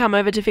to come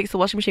over to fix the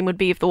washing machine would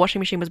be if the washing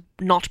machine was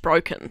not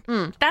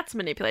broken. That's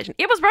manipulation.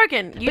 It was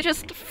broken. You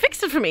just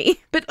fixed it for me.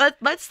 But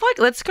let's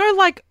go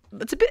like,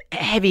 it's a bit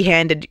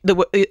heavy-handed,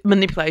 the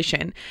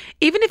manipulation.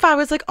 Even if I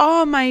was like,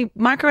 oh, my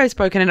microwave's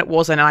broken and it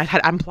wasn't, and I had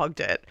unplugged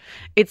it,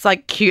 it's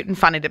like cute and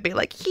funny to be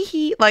like, hee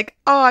hee, like,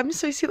 oh, I'm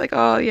so sweet, like,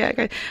 oh yeah,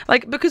 okay.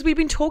 Like, because I've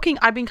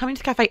been coming to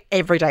the cafe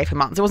every day for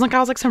months. It wasn't like I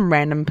was like some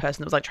random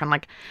person that was like trying to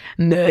like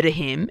murder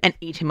him and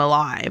eat him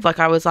alive. Like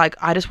I was like,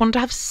 I just wanted to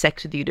have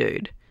sex with you,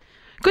 dude.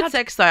 Good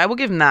sex though, I will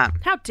give him that.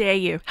 How dare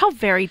you? How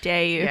very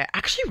dare you? Yeah,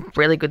 actually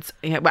really good.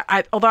 Yeah, but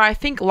although I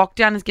think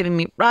lockdown is giving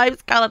me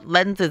rose-colored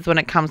lenses when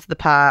it comes to the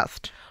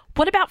past.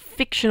 What about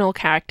fictional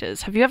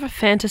characters? Have you ever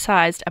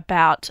fantasized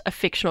about a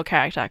fictional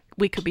character?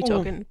 We could be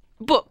talking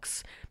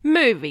books,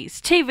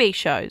 movies, TV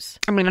shows.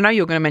 I mean, I know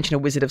you're going to mention a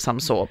wizard of some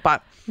sort,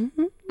 but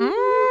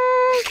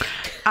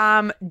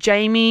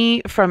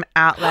Jamie from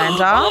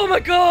Outlander. Oh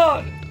my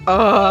God.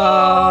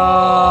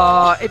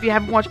 Oh, if you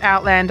haven't watched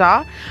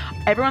Outlander,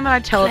 everyone that I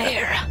tell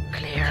Claire.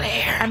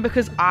 And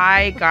because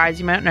guys,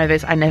 you might not know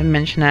this, I never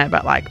mention it,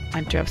 but like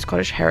I do have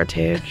Scottish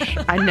heritage.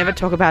 I never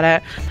talk about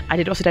it. I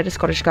did also date a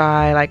Scottish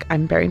guy. Like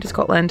I'm very into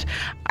Scotland.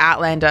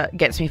 Outlander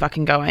gets me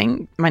fucking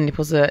going. My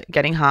nipples are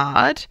getting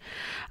hard.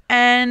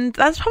 And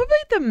that's probably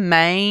the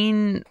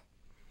main,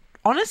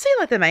 honestly,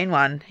 like the main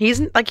one. He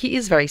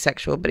is very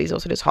sexual, but he's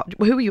also just hot.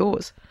 Who are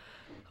yours?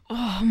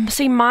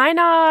 See, mine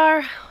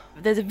are...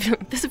 There's a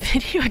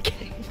video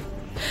game.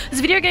 There's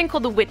a video game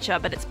called The Witcher,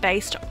 but it's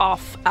based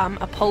off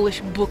a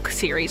Polish book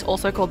series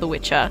also called The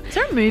Witcher. Is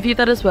there a movie of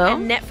that as well?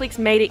 And Netflix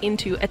made it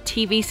into a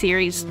TV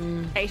series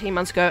 18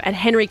 months ago, and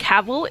Henry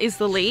Cavill is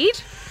the lead.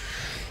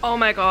 Oh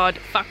my God,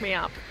 fuck me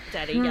up,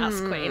 daddy, yes,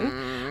 queen.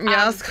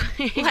 Yes,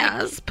 queen.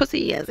 Yes,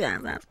 pussy, yes,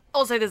 yes, yes.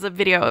 Also, there's a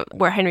video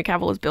where Henry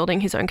Cavill is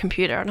building his own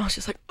computer, and I was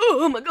just like,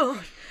 oh my God.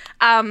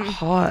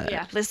 Hot.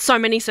 Yeah, there's so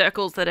many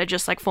circles that are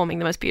just like forming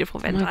the most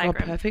beautiful Venn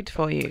diagram. Perfect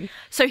for you.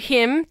 So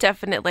him,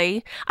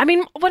 definitely. I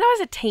mean, when I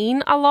was a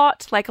teen, a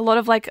lot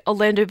of like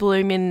Orlando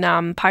Bloom in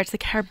Pirates of the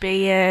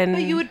Caribbean.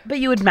 But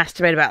you would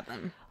masturbate about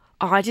them.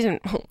 Oh, I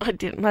didn't.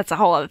 That's a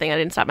whole other thing. I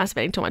didn't start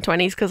masturbating until my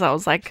 20s because I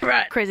was like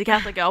crazy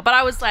Catholic girl. But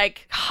I was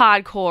like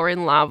hardcore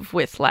in love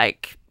with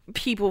like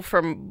people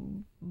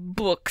from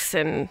books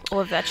and all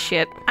of that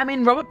shit. I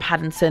mean, Robert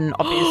Pattinson,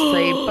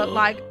 obviously, but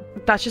like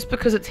that's just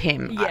because it's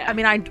him. Yeah. I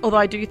mean, although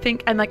I do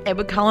think, and like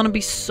Edward Cullen would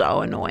be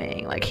so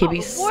annoying. Like he'd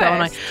be so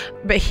annoying.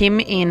 But him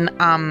in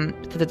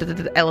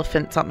the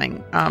elephant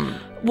something.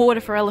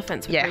 Water for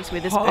Elephants with Reese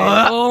Witherspoon.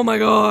 Oh my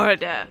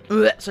God.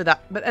 So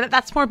but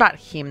that's more about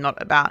him, not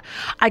about,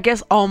 I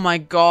guess. Oh my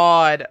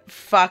God,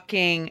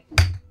 fucking.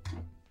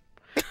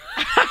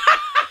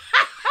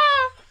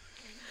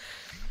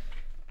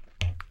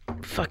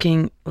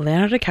 Fucking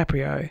Leonardo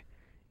DiCaprio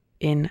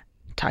in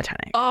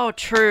Titanic. Oh,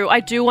 true. I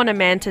do want a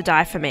man to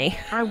die for me.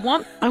 I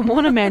want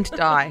a man to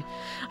die.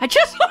 I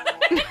just want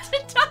a man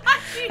to die.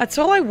 That's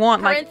all I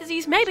want.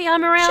 Parentheses, maybe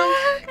I'm around.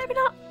 Jack, maybe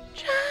not.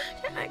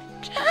 Jack.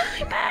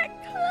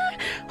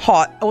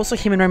 Hot. Also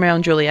him and Romeo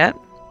and Juliet.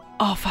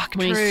 Oh, fuck,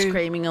 when true. He's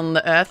screaming on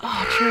the earth.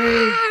 Oh,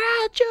 true.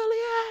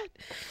 Juliet.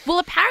 Well,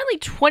 apparently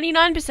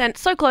 29%,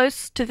 so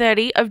close to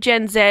 30, of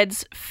Gen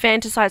Zs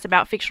fantasize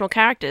about fictional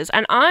characters,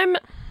 and I'm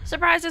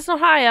surprised it's not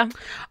higher.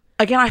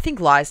 Again, I think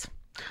lies.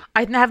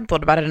 I haven't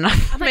thought about it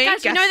enough. I'm like,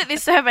 guys, you know that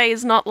this survey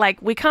is not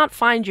like, we can't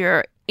find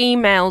your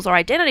emails or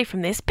identity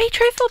from this. Be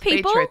truthful,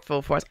 people. Be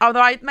truthful for us.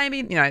 Although maybe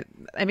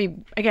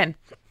again,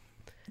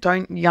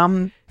 don't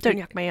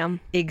yuck my yum.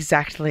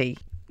 Exactly.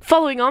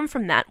 Following on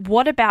from that,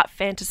 what about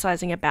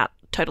fantasizing about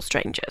total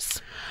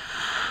strangers?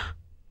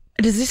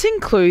 Does this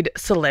include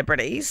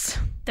celebrities?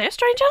 They're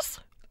strangers?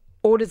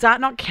 Or does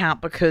that not count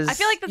because I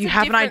feel like that's you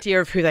have an idea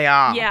of who they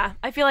are? Yeah,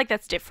 I feel like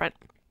that's different.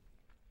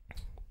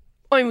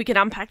 I mean, we can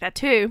unpack that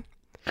too.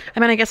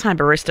 I mean, I guess I'm a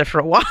barista for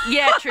a while.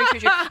 Yeah, true. I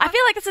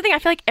feel like that's the thing. I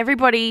feel like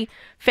everybody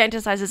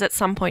fantasizes at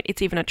some point.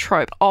 It's even a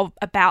trope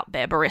about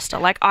their barista.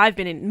 Like, I've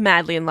been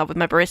madly in love with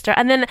my barista.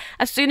 And then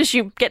as soon as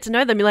you get to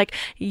know them, you're like,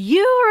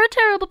 you're a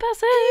terrible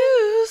person.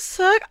 You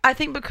suck. I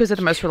think because they're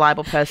the most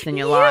reliable person in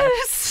your life.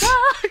 You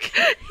suck.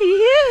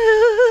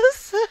 You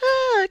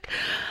suck.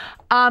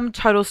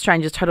 Total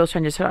strangers.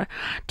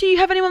 Do you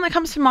have anyone that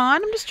comes to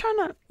mind? I'm just trying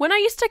to... When I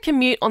used to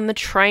commute on the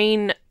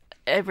train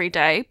every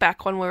day,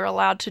 back when we were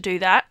allowed to do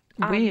that.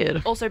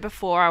 Weird. Also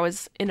before I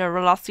was in a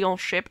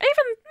relationship,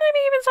 maybe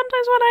even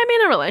sometimes when I'm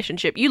in a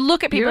relationship, you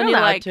look at people and you're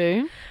like,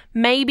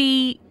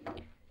 maybe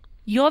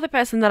you're the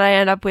person that I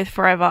end up with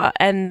forever,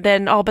 and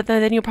then but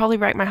then you'll probably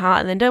break my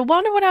heart, and then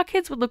wonder what our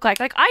kids would look like.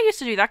 Like, I used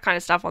to do that kind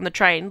of stuff on the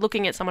train,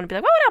 looking at someone and be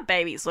like, what would our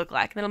babies look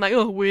like? And then I'm like,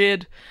 oh,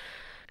 weird.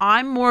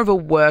 I'm more of a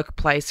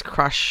workplace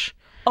crush.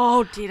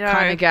 Oh, ditto.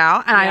 Kind of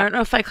gal. And I don't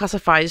know if they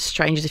classify as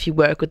strangers if you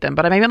work with them,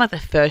 but maybe on like the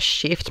first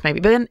shift, maybe.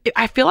 But then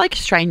I feel like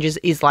strangers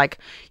is like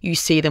you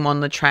see them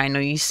on the train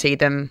or you see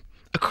them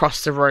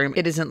across the room.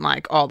 It isn't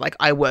like, oh, like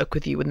I work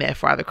with you and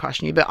therefore I have a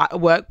crush on you. But a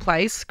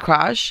workplace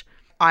crush,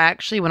 I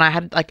actually, when I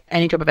had like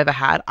any job I've ever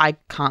had, I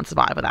can't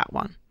survive without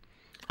one.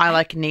 I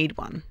like need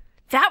one.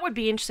 That would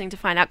be interesting to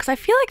find out because I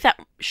feel like that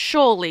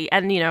surely,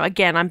 and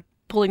again, I'm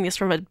pulling this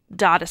from a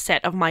data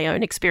set of my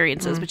own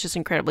experiences, which is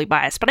incredibly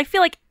biased, but I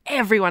feel like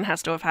everyone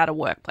has to have had a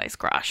workplace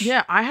crush.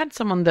 Yeah, I had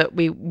someone that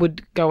we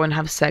would go and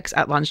have sex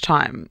at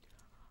lunchtime.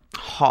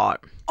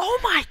 Hot. Oh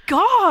my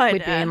God.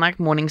 We'd be in like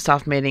morning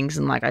staff meetings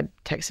and like I'd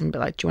text him and be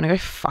like, do you want to go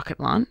fuck at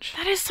lunch?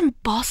 That is some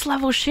boss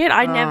level shit.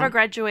 I never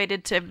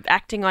graduated to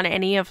acting on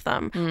any of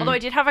them. Although I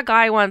did have a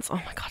guy once, oh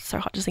my God, so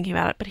hot just thinking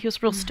about it, but he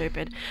was real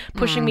stupid,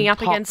 pushing me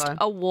up against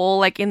a wall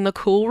like in the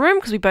cool room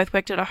because we both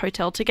worked at a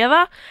hotel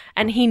together,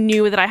 and he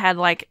knew that I had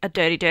like a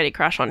dirty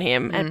crush on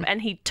him,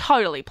 and he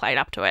totally played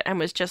up to it and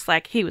was just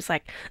like, he was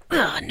like,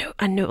 no,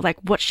 I know, like,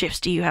 what shifts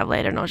do you have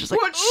later? And I was just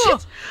like, what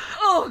shifts?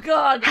 Oh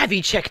God. Have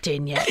you checked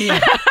in yet?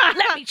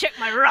 Let me check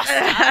my roster.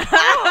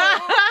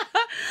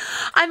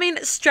 I mean,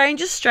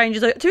 strangers.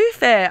 To be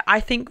fair, I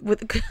think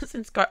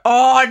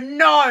oh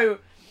no,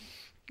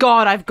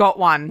 God, I've got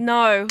one.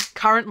 No,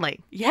 currently,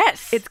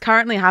 yes, it's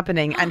currently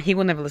happening, and he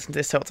will never listen to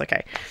this, so it's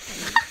okay.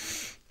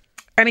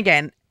 And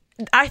again,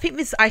 I think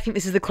this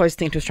is the closest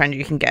thing to a stranger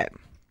you can get.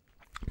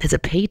 There's a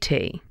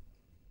PT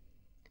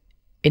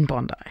in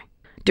Bondi.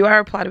 Do I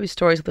reply to his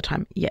stories all the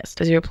time? Yes.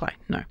 Does he reply?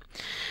 No.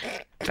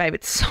 Babe,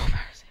 it's so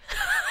embarrassing.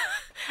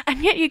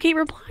 And yet you keep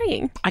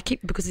replying.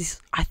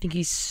 Because I think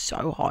he's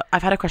so hot.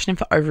 I've had a question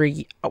for over a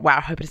year. Oh, wow,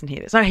 I hope he doesn't hear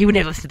this. No, he would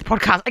never listen to the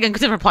podcast. Again,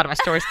 because he doesn't reply to my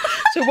stories.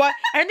 So what?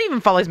 And he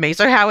even follows me.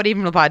 So how would he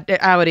even reply?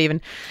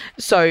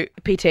 So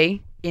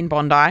PT in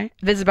Bondi.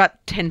 There's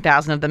about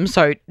 10,000 of them.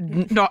 So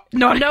no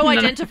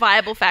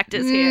identifiable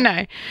factors here. No.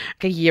 Like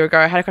a year ago,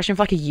 I had a question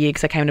for like a year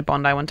because I came to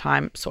Bondi one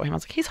time, saw him. I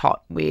was like, he's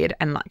hot, weird,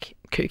 and like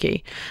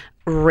kooky.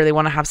 Really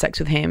want to have sex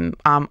with him.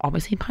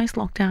 Obviously post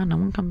lockdown, no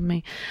one come to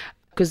me.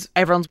 Because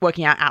everyone's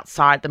working out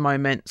outside at the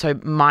moment. So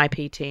my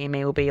PT and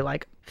me will be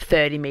like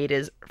 30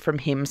 meters from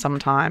him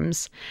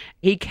sometimes.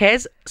 He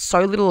cares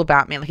so little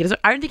about me. Like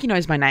I don't think he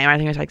knows my name. I don't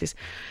think I take this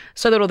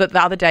so little that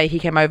the other day he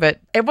came over.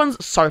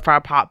 Everyone's so far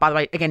apart, by the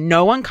way. Again,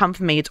 no one come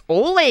for me. It's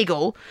all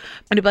legal.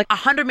 And it'd be like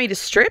 100 meter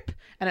strip.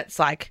 And it's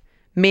like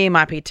me and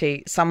my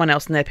PT, someone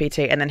else in their PT,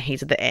 and then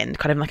he's at the end.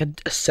 Kind of like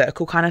a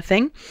circle kind of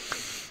thing.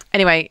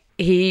 Anyway,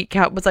 he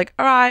was like,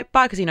 all right,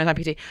 bye, because he knows my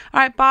PT. All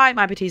right, bye.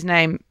 My PT's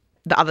name.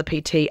 The other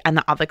PT and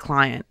the other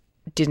client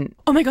didn't.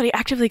 Oh my God, he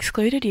actively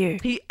excluded you.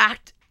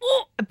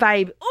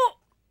 Babe,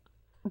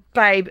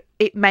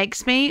 it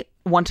makes me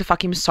want to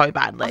fuck him so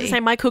badly. I was say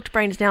my cooked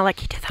brain is now like,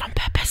 he did that on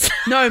purpose.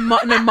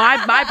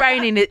 My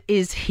brain in it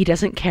is he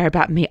doesn't care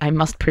about me. I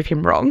must prove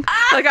him wrong.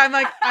 Like I'm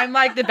like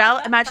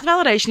imagine the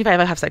validation if I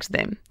ever have sex with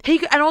him.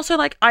 And also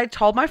like I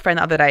told my friend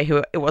the other day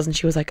who it was, and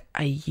she was like,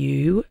 "Are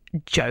you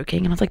joking?"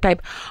 And I was like, "Babe,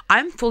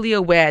 I'm fully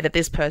aware that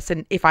this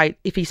person, if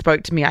he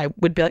spoke to me, I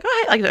would be like,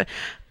 oh, hey, like,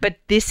 but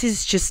this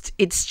is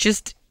it's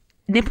just."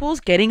 Nipples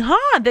getting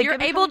hard. You're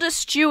able to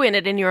stew in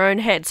it in your own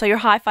head, so you're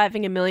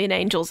high-fiving a million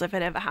angels if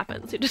it ever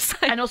happens. You're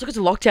just like... And also because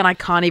of lockdown, I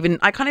can't even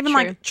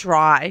like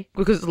try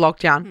because it's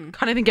lockdown.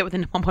 Can't even get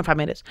within 1.5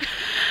 minutes.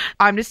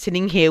 I'm just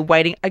sitting here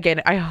waiting.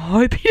 Again, I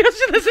hope he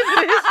doesn't listen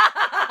to this.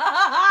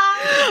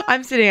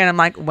 I'm sitting and I'm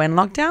like, when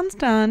lockdown's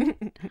done,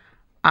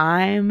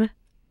 I'm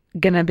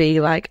gonna be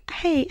like,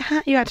 hey,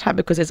 aren't you out time?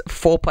 Because there's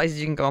 4 places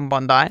you can go on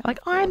Bondi. Like,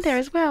 I'm there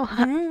as well.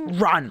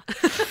 Run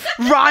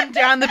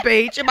down the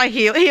beach in my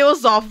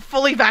heels off,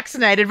 fully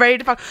vaccinated, ready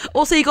to fuck.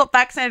 Also, you got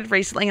vaccinated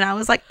recently, and I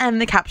was like, and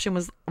the caption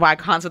was, well, I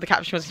can't say what the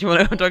caption was. You know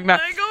what I'm talking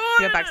about? Oh my God.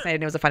 You got vaccinated,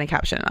 and it was a funny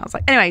caption, and I was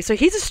like, anyway, so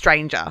he's a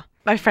stranger.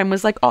 My friend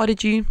was like, oh,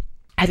 have you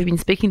been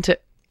speaking to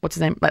what's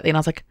his name lately? And I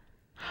was like,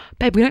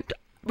 babe, we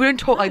don't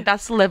talk. Like,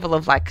 that's the level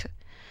of like,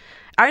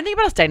 I don't think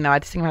about us dating now. I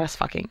just think about us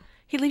fucking.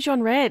 He leaves you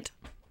on red.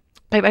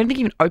 Babe, I don't think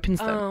he even opens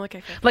them. Oh,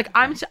 okay. Fair, Like,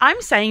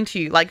 I'm saying to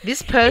you, like,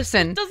 this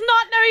person does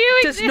not know you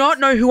does not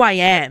know who I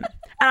am.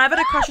 And I've had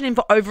a crush on him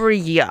for over a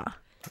year.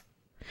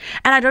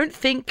 And I don't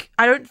think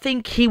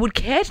he would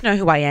care to know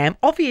who I am,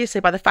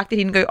 obviously, by the fact that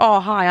he didn't go, oh,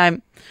 hi,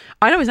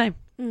 I know his name.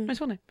 I know his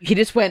full name. He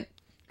just went,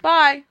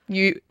 bye.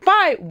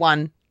 Bye.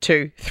 1,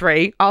 2,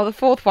 3. Oh, the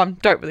 4th one,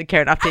 don't really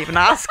care enough to even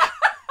ask.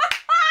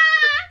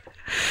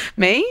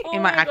 Me,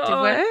 in my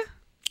activewear.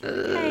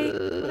 Hey,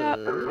 what up?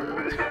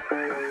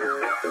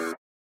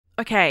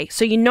 Okay,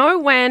 so you know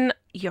when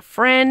your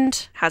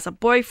friend has a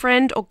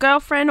boyfriend or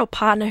girlfriend or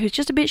partner who's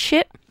just a bit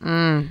shit?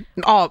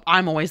 Oh,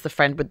 I'm always the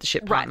friend with the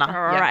shit partner.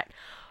 Right.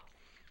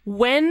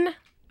 When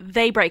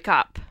they break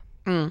up,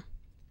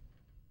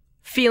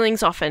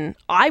 feelings often,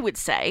 I would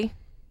say,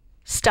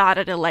 start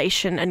at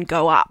elation and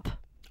go up.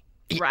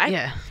 Right?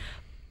 Yeah.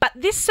 But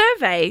this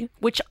survey,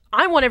 which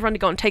I want everyone to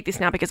go and take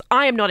this now because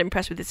I am not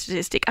impressed with this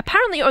statistic,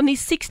 apparently only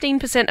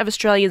 16% of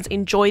Australians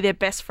enjoy their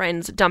best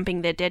friends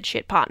dumping their dead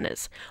shit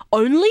partners.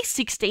 Only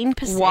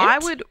 16%?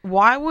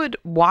 Why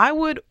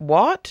would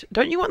what?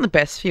 Don't you want the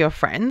best for your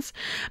friends?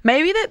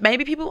 Maybe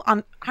people,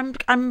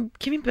 I'm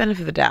giving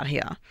benefit of the doubt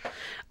here.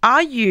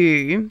 Are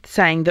you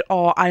saying that,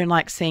 oh, I don't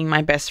like seeing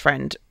my best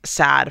friend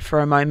sad for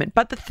a moment?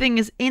 But the thing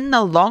is, in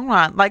the long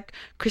run, like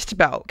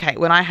Christabel, okay,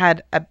 when I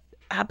had a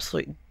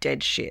absolute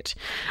dead shit,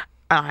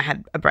 I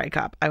had a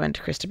breakup, I went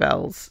to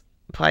Christabel's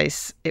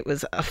place. It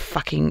was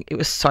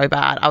so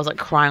bad. I was like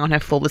crying on her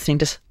floor listening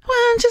to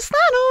 "Won't You Slide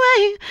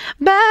Away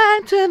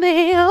Back to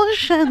the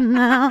Ocean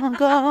Now,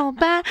 Go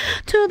Back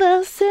to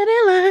the City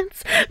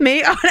Lights."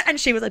 And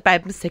she was like,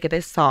 babe, I'm sick of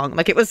this song.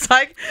 Like, it was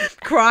like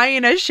crying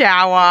in a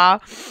shower.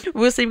 We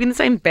were sleeping in the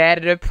same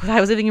bed.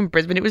 I was living in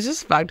Brisbane. It was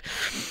just fucked.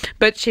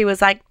 But she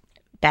was like,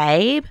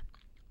 babe,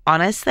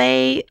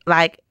 honestly,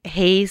 like,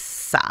 he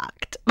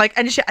sucked. Like,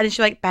 and she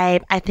like,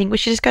 babe, I think we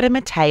should just go to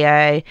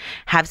Mateo,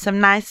 have some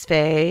nice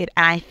food.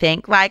 And I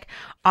think, like,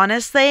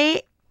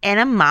 honestly, in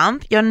a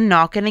month, you're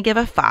not going to give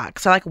a fuck.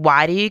 So, like,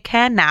 why do you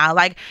care now?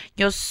 Like,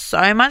 you're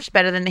so much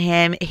better than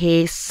him.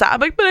 He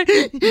sucked.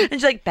 And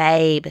she's like,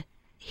 babe,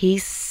 he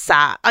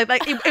sucked.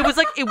 Like it was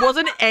like, it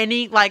wasn't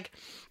any, like,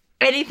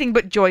 anything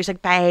but joy. She's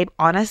like, babe,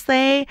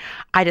 honestly,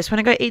 I just want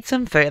to go eat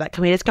some food. Like,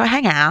 can we just go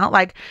hang out?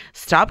 Like,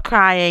 stop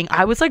crying.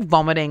 I was like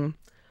vomiting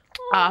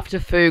after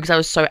food because I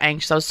was so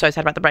anxious. I was so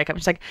sad about the breakup.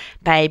 She's like,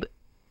 babe,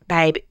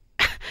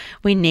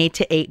 we need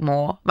to eat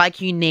more.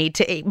 Like, you need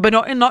to eat, but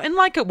not in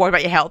like a worry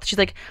about your health. She's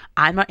like,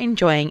 I'm not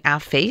enjoying our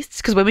feasts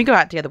because when we go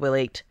out together, we'll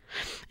eat.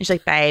 And she's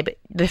like, babe,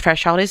 the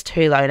threshold is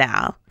too low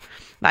now.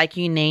 Like,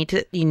 you need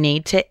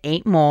to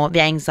eat more.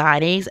 The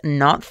anxiety's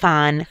not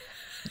fun.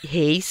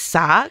 He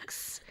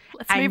sucks.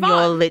 And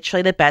you're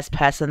literally the best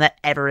person that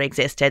ever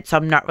existed. So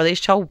I'm not really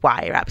sure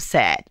why you're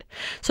upset.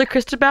 So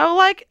Christabel,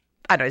 like,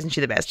 I know, isn't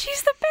she the best?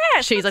 She's the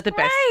best. She's like the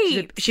best.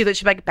 She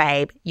literally like,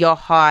 babe, you're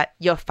hot,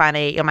 you're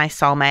funny, you're my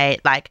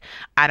soulmate. Like,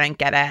 I don't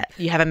get it.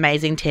 You have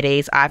amazing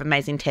titties. I have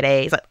amazing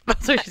titties. Like,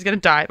 so she's gonna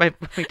die by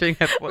doing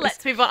her voice.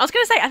 Let's move on. I was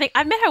gonna say, I think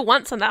I met her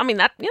once on that. I mean,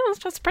 that,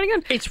 that's pretty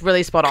good. It's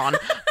really spot on.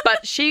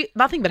 But she,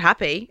 nothing but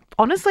happy.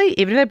 Honestly,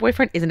 even if her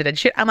boyfriend isn't a dead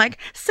shit, I'm like,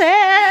 literally,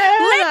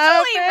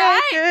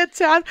 right? Good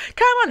time.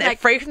 Come on, they're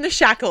free from the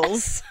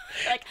shackles.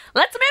 Like,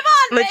 let's move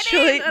on,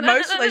 literally, baby.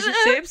 most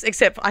relationships,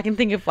 except I can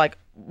think of like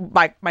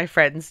my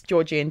friends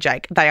Georgie and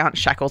Jake, they aren't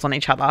shackles on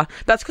each other.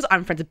 That's because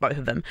I'm friends with both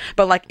of them.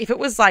 But like, if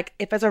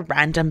there's a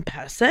random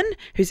person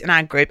who's in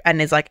our group and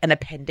there's like an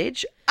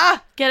appendage,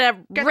 get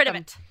rid of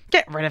it.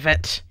 Get rid of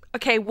it.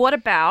 Okay, what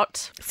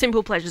about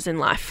simple pleasures in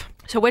life?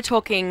 So we're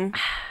talking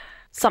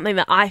something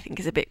that I think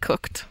is a bit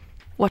cooked.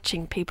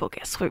 Watching people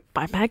get swooped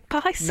by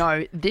magpies.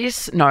 No,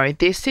 this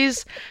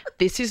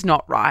is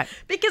not right.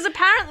 Because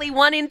apparently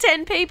 1 in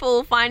 10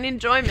 people find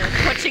enjoyment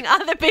watching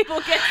other people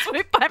get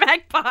swooped by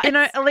magpies. You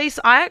know, Elise,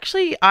 I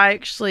actually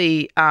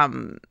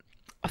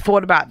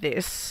thought about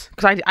this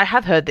because I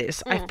have heard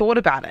this. I thought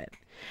about it,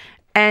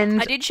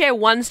 and I did share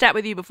one stat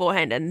with you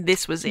beforehand, and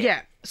this was it.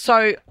 Yeah.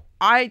 So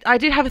I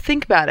did have a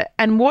think about it,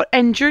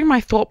 and during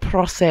my thought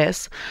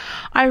process,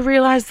 I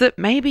realized that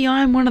maybe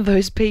I'm one of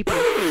those people.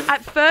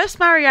 At first,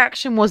 my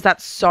reaction was,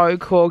 that's so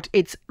cooked.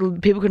 It's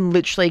people can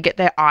literally get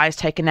their eyes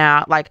taken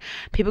out. Like,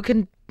 people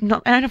can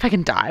not, I don't know if I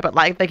can die, but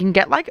like they can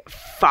get like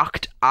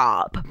fucked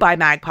up by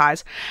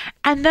magpies.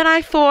 And then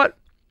I thought,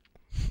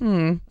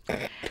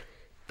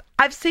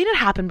 I've seen it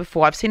happen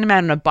before. I've seen a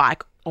man on a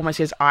bike almost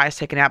get his eyes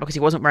taken out because he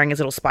wasn't wearing his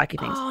little spiky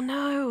things. Oh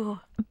no!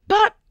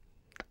 But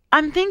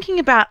I'm thinking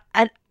about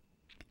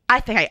I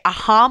think a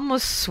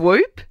harmless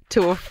swoop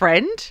to a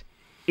friend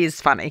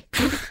is funny.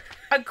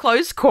 A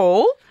close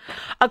call,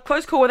 A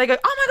close call where they go,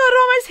 oh my God,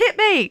 it almost hit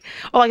me.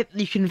 Or like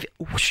you can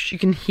whoosh, you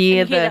can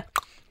hear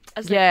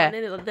as they yeah. come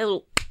in, the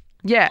little,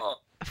 yeah.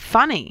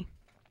 Funny.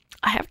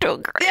 I have to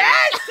agree. Yeah,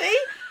 see?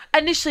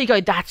 Initially you go,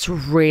 that's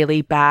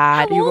really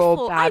bad. How You're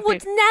awful. all bad. I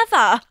would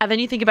never. And then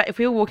you think about if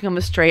we were walking on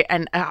the street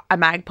and a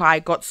magpie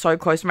got so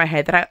close to my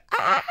head that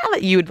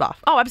you would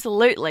laugh. Oh,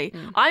 absolutely.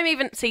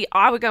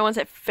 I would go one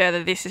step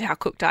further. This is how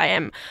cooked I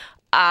am.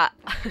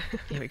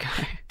 Here we go.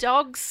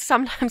 Dogs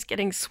sometimes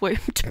getting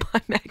swooped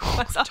by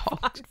magpies are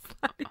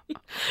funny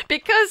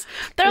because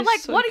they're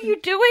like, so what are you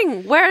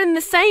doing? We're in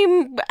the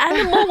same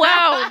animal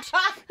world.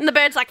 And the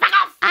bird's like, fuck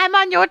off. I'm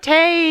on your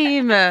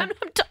team.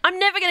 I'm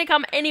never going to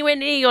come anywhere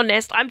near your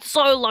nest. I'm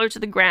so low to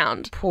the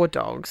ground. Poor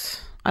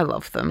dogs. I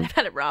love them. They've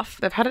had it rough.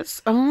 They've had it,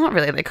 not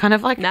really. They're kind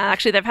of like, No,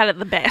 actually, they've had it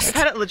the best.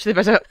 they've had it literally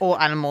better all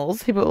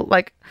animals. People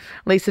like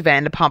Lisa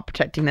Vanderpump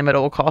protecting them at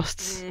all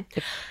costs.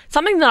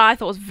 Something that I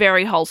thought was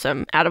very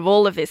wholesome out of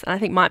all of this, and I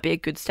think might be a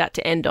good stat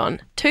to end on.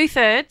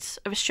 2/3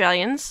 of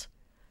Australians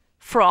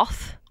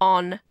froth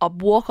on a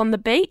walk on the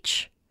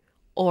beach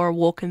or a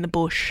walk in the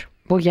bush.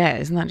 Well, yeah,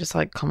 isn't that just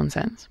like common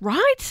sense?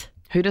 Right?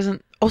 Who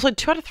doesn't? Also,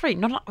 2 out of 3.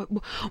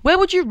 Where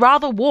would you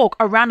rather walk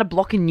around a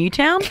block in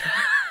Newtown?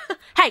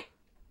 Hey.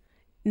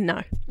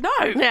 No.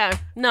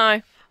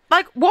 No.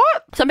 Like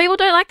what? Some people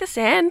don't like the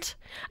sand.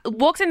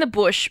 Walks in the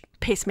bush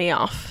piss me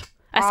off.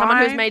 As someone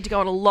who's made to go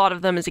on a lot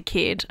of them as a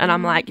kid. And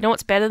I'm like, you know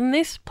what's better than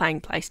this?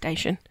 Playing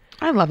PlayStation.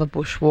 I love a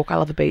bush walk. I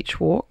love a beach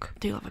walk. I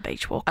do love a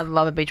beach walk. I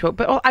love a beach walk.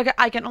 But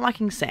I get not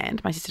liking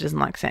sand. My sister doesn't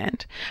like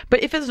sand.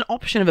 But if there's an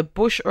option of a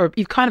bush or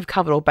you've kind of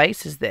covered all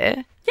bases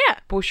there. Yeah.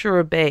 Bush or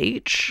a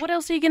beach. What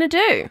else are you going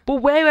to do? Well,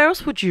 where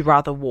else would you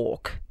rather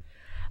walk?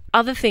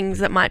 Other things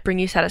that might bring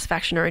you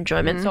satisfaction or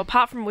enjoyment. So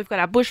apart from we've got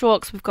our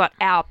bushwalks, we've got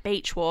our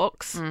beach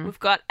walks, we've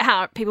got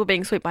our people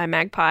being swooped by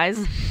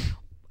magpies.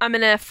 I'm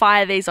going to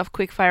fire these off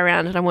quick fire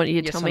round and I want you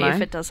to tell me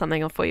if it does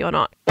something for you or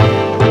not.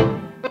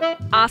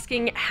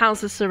 Asking,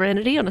 how's the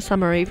serenity on a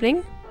summer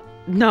evening?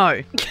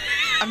 No.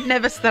 I've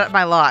never said that in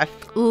my life.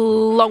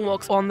 Long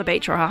walks on the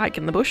beach or a hike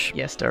in the bush.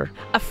 Yes, sir.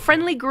 A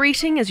friendly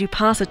greeting as you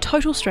pass a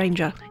total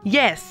stranger.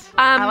 Yes.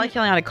 I like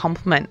yelling out a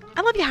compliment.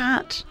 I love your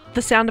hat.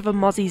 The sound of a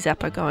mozzie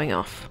zapper going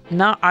off.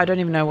 No, I don't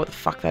even know what the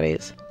fuck that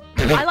is.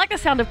 I like the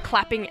sound of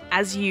clapping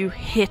as you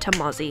hit a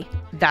mozzie.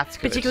 That's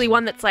good. Particularly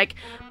one that's like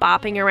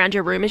barping around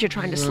your room as you're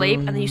trying to sleep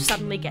and then you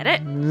suddenly get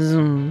it.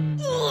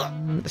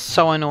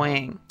 So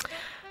annoying.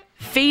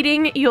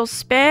 Feeding your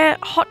spare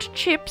hot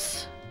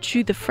chips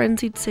to the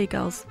frenzied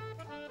seagulls.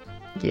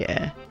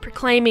 Yeah.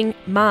 Proclaiming,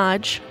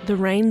 Marge, the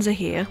rains are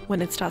here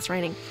when it starts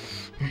raining.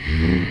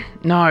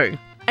 No.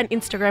 An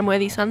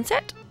Instagram-worthy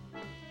sunset.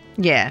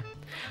 Yeah.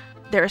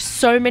 There are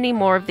so many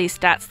more of these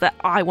stats that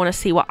I want to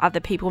see what other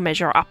people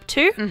measure up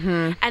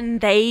to. And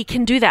they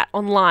can do that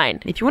online.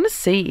 If you want to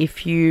see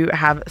if you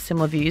have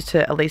similar views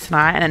to Elise and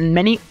I and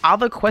many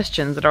other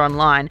questions that are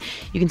online,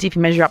 you can see if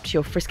you measure up to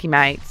your frisky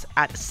mates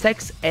at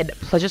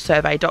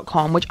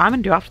sexedpleasuresurvey.com, which I'm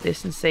going to do after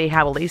this and see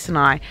how Elise and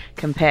I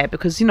compare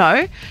because,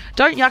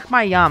 don't yuck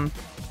my yum.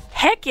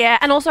 Heck yeah.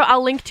 And also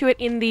I'll link to it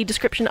in the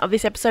description of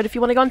this episode if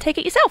you want to go and take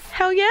it yourself.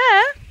 Hell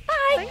yeah.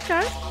 Bye. Thanks,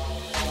 guys.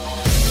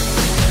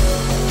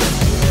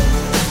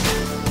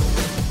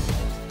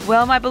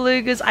 Well, my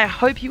belugas, I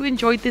hope you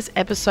enjoyed this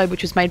episode,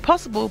 which was made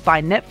possible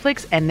by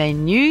Netflix and their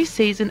new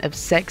season of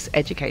Sex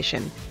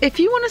Education. If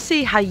you want to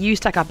see how you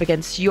stack up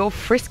against your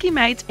frisky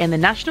mates in the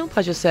National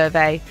Pleasure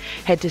Survey,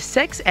 head to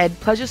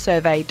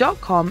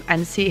sexedpleasuresurvey.com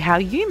and see how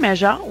you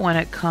measure when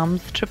it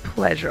comes to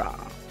pleasure.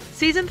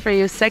 Season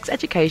 3 of Sex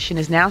Education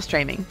is now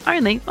streaming,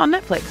 only on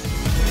Netflix.